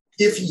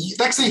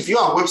let's say if you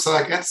are a website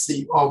like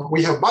Etsy,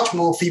 we have much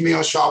more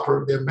female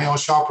shoppers than male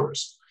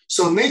shoppers.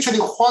 So naturally,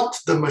 what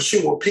the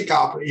machine will pick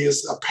up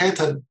is a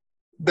pattern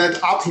that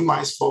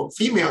optimized for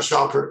female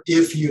shopper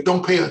if you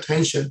don't pay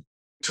attention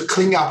to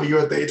clean up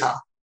your data.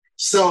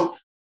 So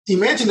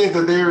imagine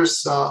that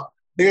there's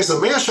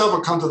a male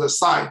shopper come to the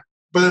site,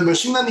 but the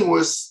machine learning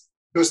was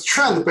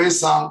trained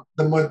based on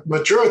the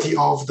majority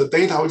of the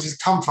data which is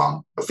come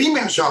from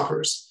female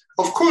shoppers.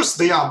 Of course,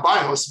 they are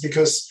biased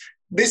because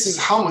this is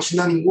how machine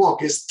learning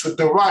work, is to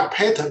derive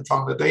pattern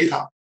from the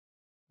data.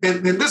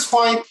 And that's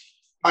why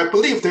I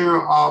believe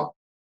there are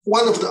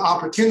one of the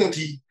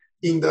opportunity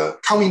in the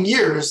coming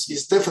years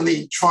is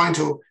definitely trying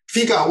to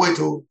figure out a way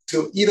to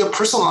either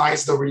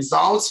personalize the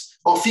results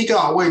or figure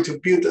out a way to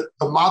build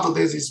a model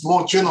that is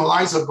more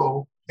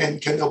generalizable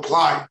and can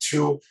apply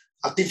to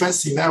a different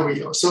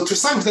scenario. So to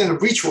some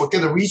extent, reach will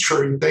get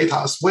richer in data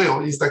as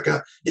well. It's like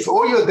if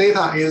all your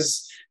data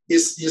is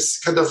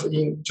kind of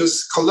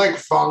just collect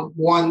from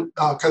one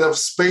kind of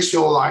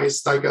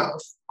specialized like a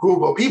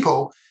group of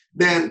people,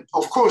 then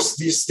of course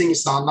these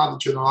things are not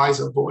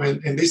generalizable,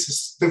 and this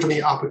is definitely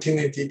an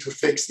opportunity to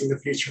fix in the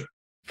future.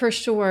 For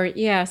sure,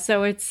 yeah.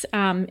 So it's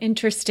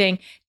interesting.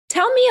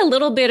 Tell me a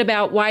little bit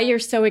about why you're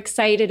so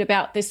excited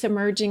about this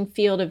emerging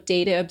field of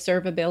data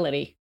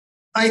observability.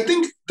 I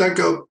think like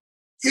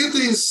it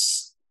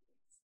is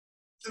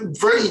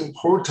very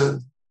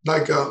important.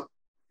 Like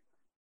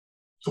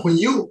when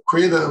you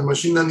create a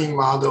machine learning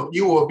model,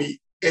 you will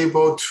be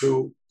able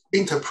to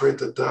interpret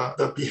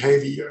the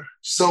behavior.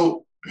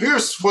 So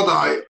here's what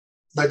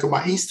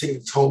my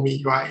instinct told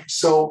me, right?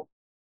 So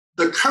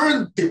the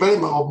current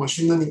development of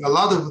machine learning, a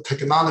lot of the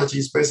technology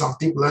is based on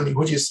deep learning,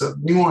 which is a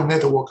neural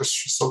network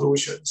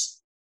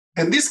solutions.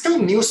 And this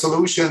kind of new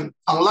solution,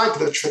 unlike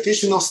the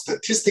traditional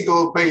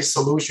statistical-based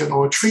solution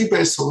or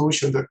tree-based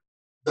solution,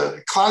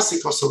 the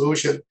classical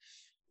solution,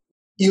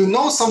 you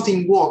know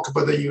something works,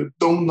 but you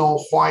don't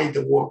know why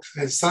it works.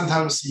 And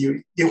sometimes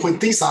when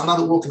things are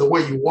not working the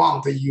way you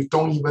want, you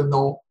don't even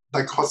know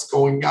like what's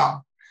going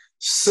on.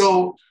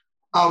 So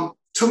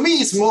to me,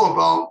 it's more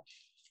about,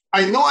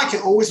 I know I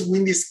can always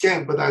win this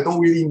game, but I don't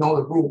really know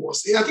the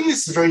rules. I think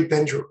it's very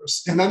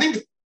dangerous. And I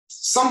think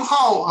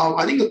somehow,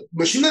 I think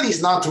machine learning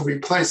is not to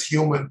replace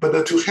human,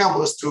 but to help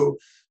us to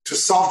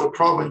solve the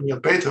problem in a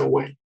better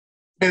way.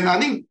 And I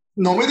think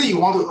no matter you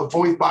want to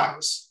avoid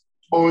bias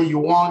or you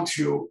want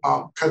to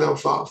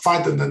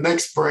find the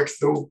next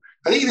breakthrough,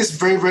 I think it is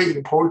very, very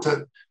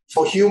important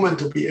for human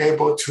to be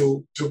able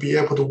to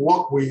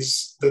work with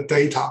the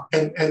data.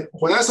 And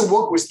when I say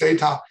work with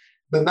data,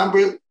 the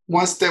number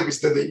one step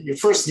is that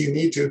first you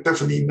need to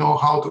definitely know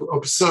how to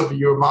observe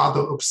your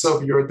model,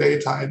 observe your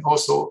data, and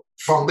also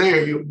from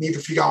there you need to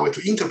figure out a way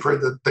to interpret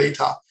the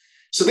data.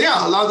 So there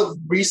are a lot of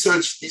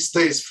research these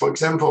days. For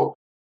example,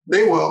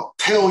 they will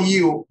tell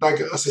you, like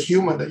as a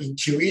human, the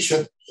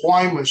intuition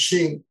why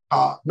machine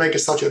make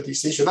such a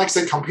decision. Like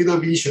say computer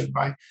vision,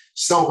 right?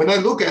 So when I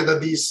look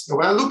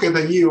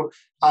at you,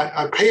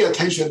 I pay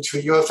attention to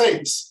your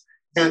face,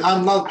 and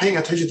I'm not paying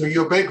attention to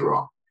your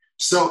background.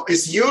 So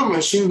is your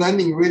machine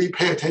learning really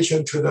pay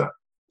attention to the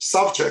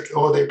subject,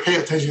 or they pay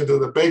attention to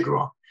the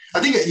background? I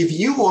think if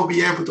you will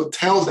be able to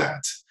tell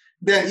that,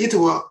 then it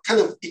will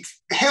kind of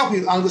help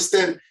you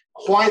understand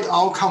why the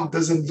outcome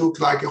doesn't look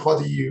like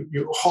what you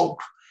hope.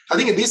 I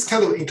think this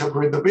kind of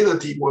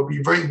interpretability will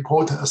be very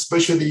important,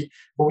 especially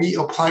when we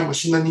apply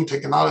machine learning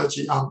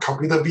technology on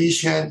computer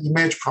vision,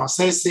 image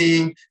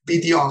processing,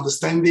 video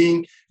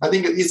understanding. I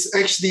think it's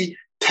actually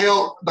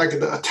tell like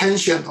the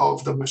attention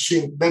of the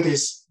machine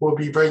will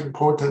be very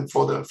important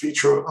for the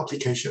future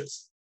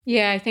applications.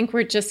 Yeah, I think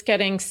we're just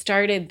getting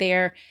started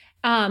there.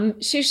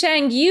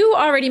 Chu-Cheng, you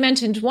already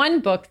mentioned one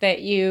book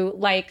that you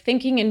like,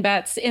 Thinking in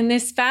Bets. In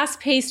this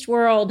fast-paced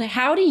world,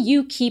 how do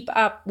you keep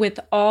up with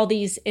all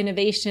these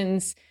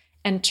innovations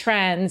and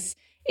trends?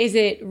 Is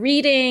it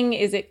reading?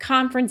 Is it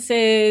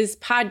conferences,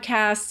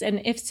 podcasts? And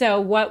if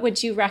so, what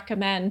would you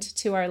recommend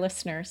to our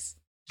listeners?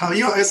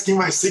 You're asking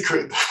my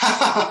secret.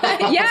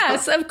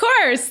 Yes, of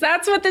course.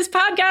 That's what this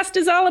podcast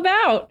is all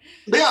about.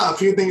 There are a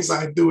few things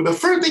I do. The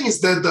first thing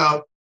is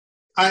that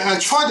I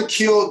try to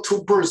kill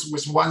two birds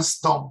with one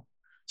stone.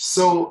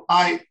 So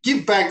I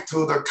give back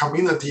to the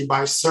community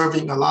by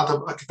serving a lot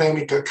of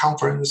academic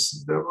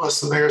conference,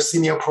 also their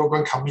senior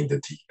program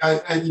community.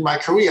 And in my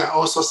career, I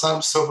also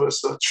serve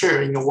as a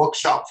chair in a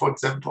workshop, for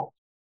example.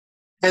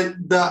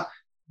 And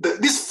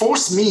this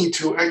forced me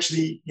to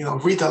actually,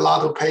 read a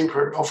lot of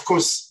paper. Of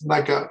course,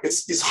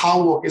 it's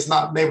hard work. It's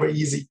never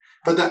easy.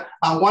 But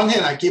on one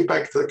hand, I give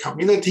back to the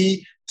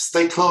community,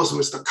 stay close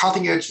with the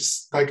cutting edge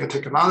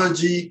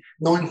technology,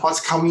 knowing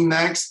what's coming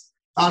next.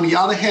 On the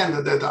other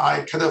hand, that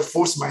I kind of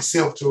force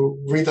myself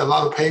to read a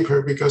lot of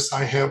paper because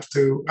I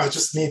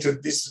just need to,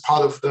 this is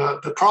part of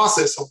the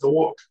process of the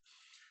work.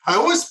 I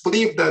always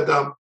believe that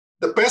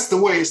the best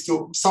way is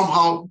to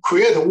somehow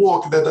create a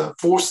work that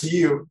forces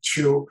you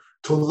to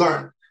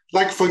learn.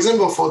 Like, for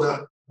example, for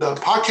the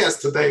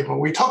podcast today, when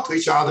we talk to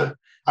each other,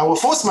 I will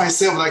force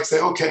myself, like say,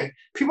 okay,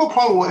 people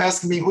probably will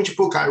ask me which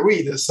book I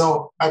read,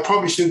 so I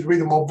probably should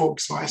read more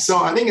books, right? So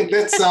I think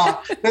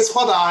that's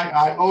what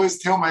I always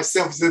tell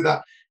myself,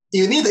 that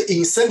you need to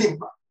incentive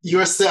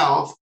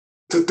yourself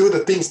to do the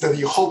things that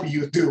you hope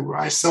you do,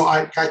 right? So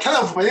I kind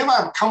of, whenever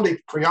I'm counting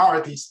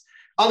priorities,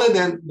 other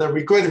than the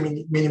regret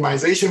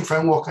minimization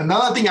framework,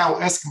 another thing I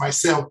will ask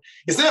myself,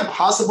 is there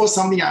possible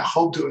something I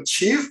hope to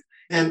achieve?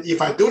 And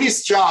if I do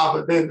this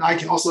job, then I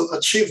can also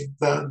achieve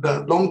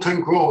the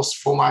long-term growth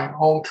for my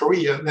own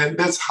career. And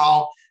that's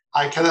how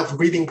I kind of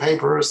reading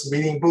papers,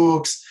 reading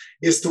books,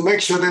 is to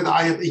make sure that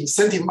I have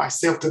incentive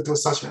myself to do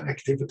such an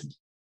activity.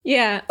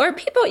 Yeah. Or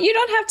people, you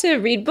don't have to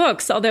read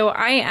books, although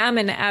I am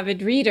an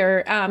avid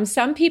reader.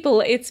 Some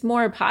people, it's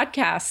more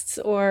podcasts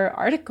or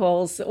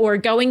articles or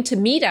going to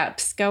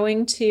meetups,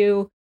 going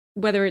to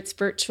whether it's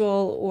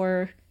virtual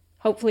or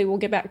hopefully we'll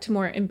get back to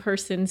more in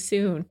person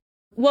soon.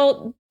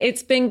 Well,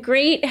 it's been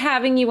great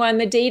having you on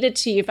the Data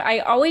Chief. I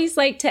always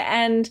like to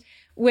end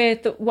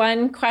with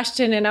one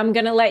question, and I'm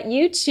going to let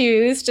you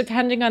choose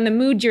depending on the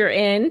mood you're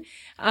in.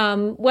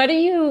 What are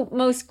you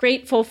most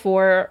grateful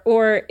for?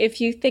 Or if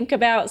you think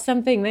about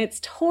something that's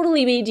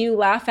totally made you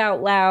laugh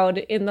out loud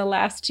in the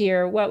last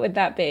year, what would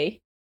that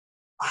be?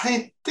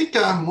 I think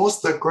I'm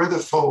most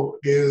grateful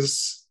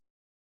is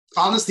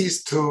honestly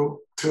to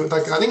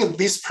like, I think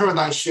this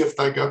paradigm shift,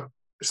 like I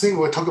think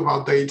we'll talk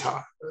about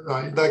data,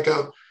 right? Like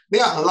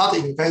there are a lot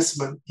of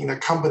investment in the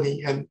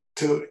company and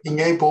to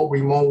enable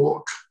remote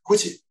work,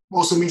 which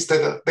also means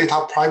that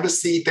data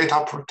privacy,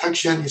 data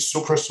protection is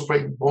super, super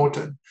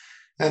important.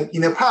 And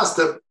in the past,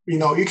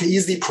 you can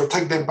easily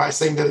protect them by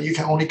saying that you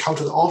can only come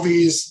to the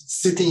office,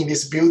 sitting in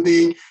this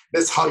building.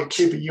 That's how you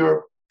keep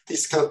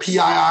this kind of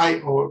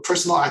PII or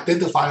personal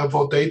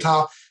identifiable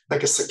data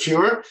like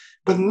secure.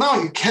 But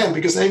now you can,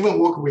 because everyone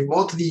work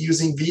remotely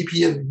using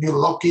VPN, you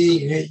log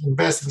in, you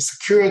invest in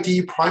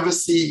security,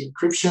 privacy,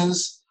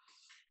 encryptions.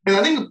 And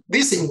I think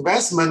this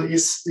investment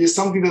is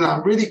something that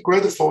I'm really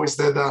grateful for, is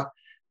that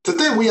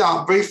today we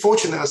are very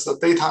fortunate as a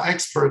data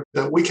expert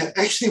that we can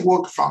actually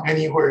work from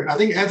anywhere. I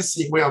think at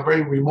Hsieh, we are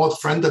very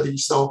remote friendly.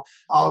 So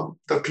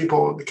the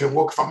people can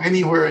work from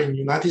anywhere in the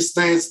United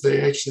States.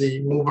 They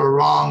actually move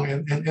around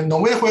and no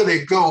matter where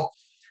they go,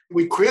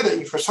 we create an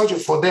infrastructure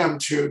for them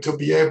to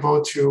be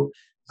able to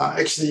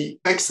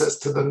actually access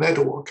to the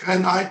network.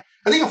 And I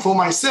think for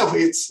myself,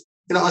 it's,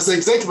 as an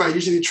executive, I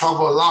usually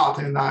travel a lot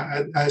and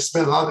I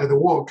spend a lot at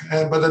work.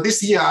 But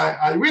this year,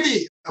 I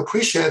really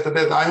appreciate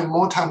that I have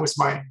more time with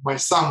my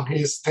son.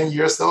 He's 10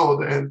 years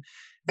old, and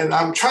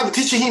I'm trying to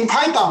teach him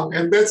Python.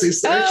 And that's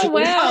his actually.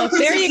 Oh, wow.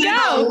 There you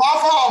go.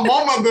 Laugh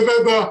moment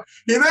that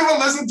he never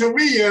listened to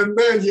me, and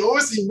then he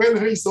always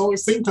invented his own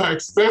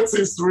syntax. That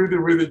is really,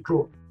 really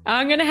cool.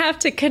 I'm going to have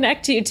to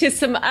connect you to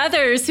some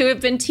others who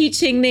have been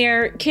teaching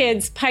their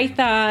kids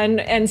Python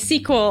and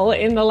SQL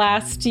in the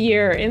last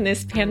year in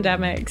this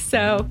pandemic.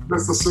 So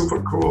that's a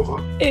super cool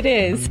one. It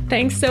is.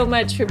 Thanks so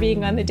much for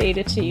being on the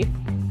Data Chief.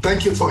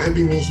 Thank you for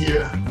having me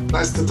here.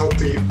 Nice to talk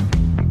to you.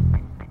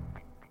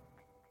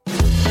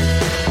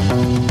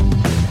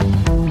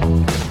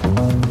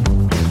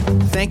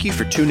 Thank you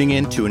for tuning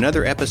in to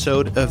another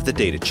episode of The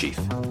Data Chief.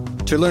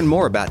 To learn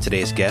more about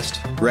today's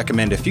guest,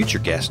 recommend a future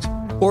guest,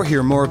 or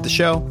hear more of the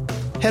show,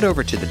 head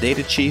over to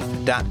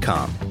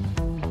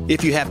thedatachief.com.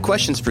 If you have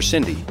questions for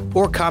Cindy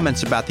or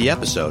comments about the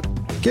episode,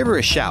 give her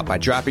a shout by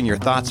dropping your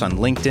thoughts on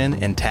LinkedIn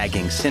and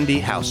tagging Cindy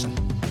Housen.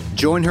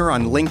 Join her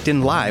on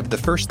LinkedIn Live the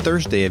first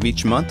Thursday of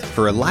each month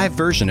for a live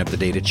version of The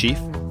Data Chief,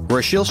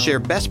 where she'll share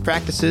best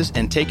practices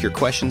and take your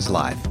questions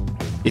live.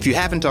 If you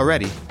haven't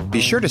already, be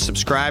sure to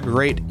subscribe,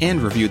 rate,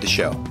 and review the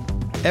show.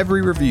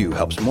 Every review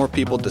helps more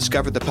people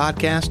discover the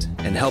podcast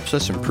and helps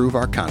us improve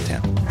our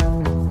content.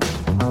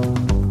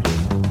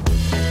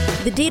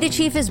 The Data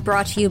Chief is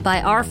brought to you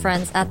by our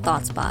friends at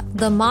ThoughtSpot,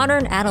 the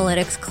modern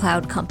analytics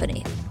cloud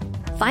company.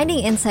 Finding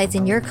insights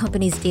in your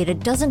company's data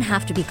doesn't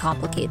have to be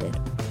complicated.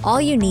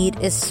 All you need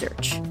is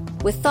search.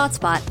 With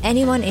ThoughtSpot,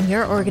 anyone in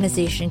your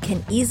organization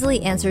can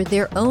easily answer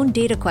their own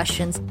data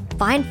questions,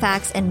 find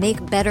facts, and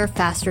make better,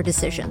 faster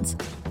decisions.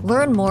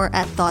 Learn more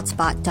at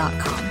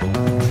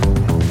thoughtspot.com.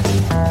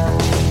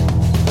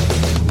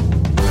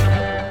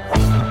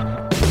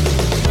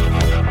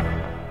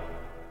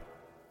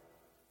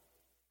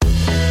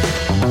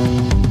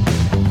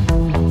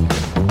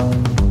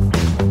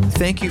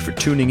 Thank you for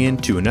tuning in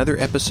to another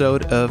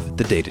episode of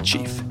The Data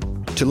Chief.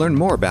 To learn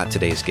more about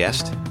today's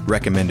guest,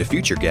 recommend a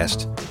future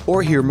guest,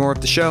 or hear more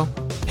of the show,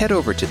 head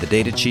over to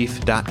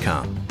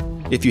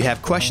thedatachief.com. If you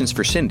have questions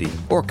for Cindy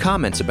or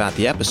comments about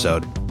the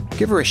episode,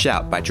 give her a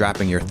shout by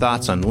dropping your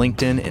thoughts on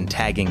LinkedIn and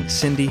tagging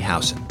Cindy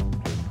Housen.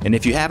 And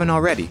if you haven't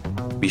already,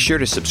 be sure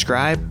to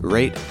subscribe,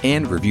 rate,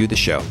 and review the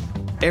show.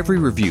 Every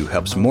review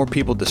helps more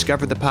people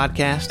discover the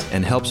podcast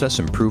and helps us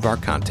improve our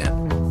content.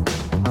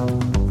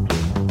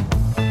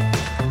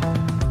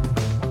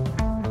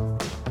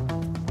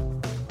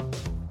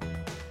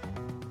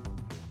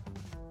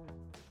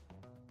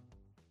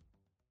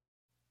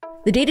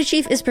 The Data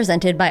Chief is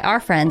presented by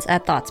our friends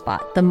at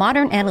ThoughtSpot, the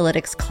modern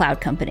analytics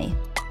cloud company.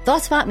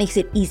 ThoughtSpot makes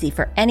it easy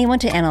for anyone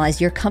to analyze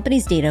your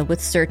company's data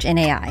with search and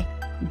AI.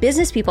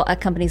 Business people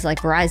at companies like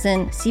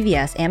Verizon,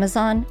 CVS,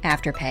 Amazon,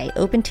 Afterpay,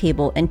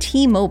 OpenTable, and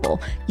T-Mobile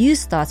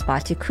use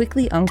ThoughtSpot to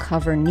quickly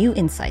uncover new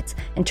insights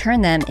and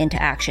turn them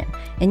into action.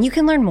 And you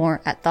can learn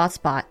more at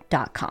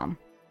thoughtspot.com.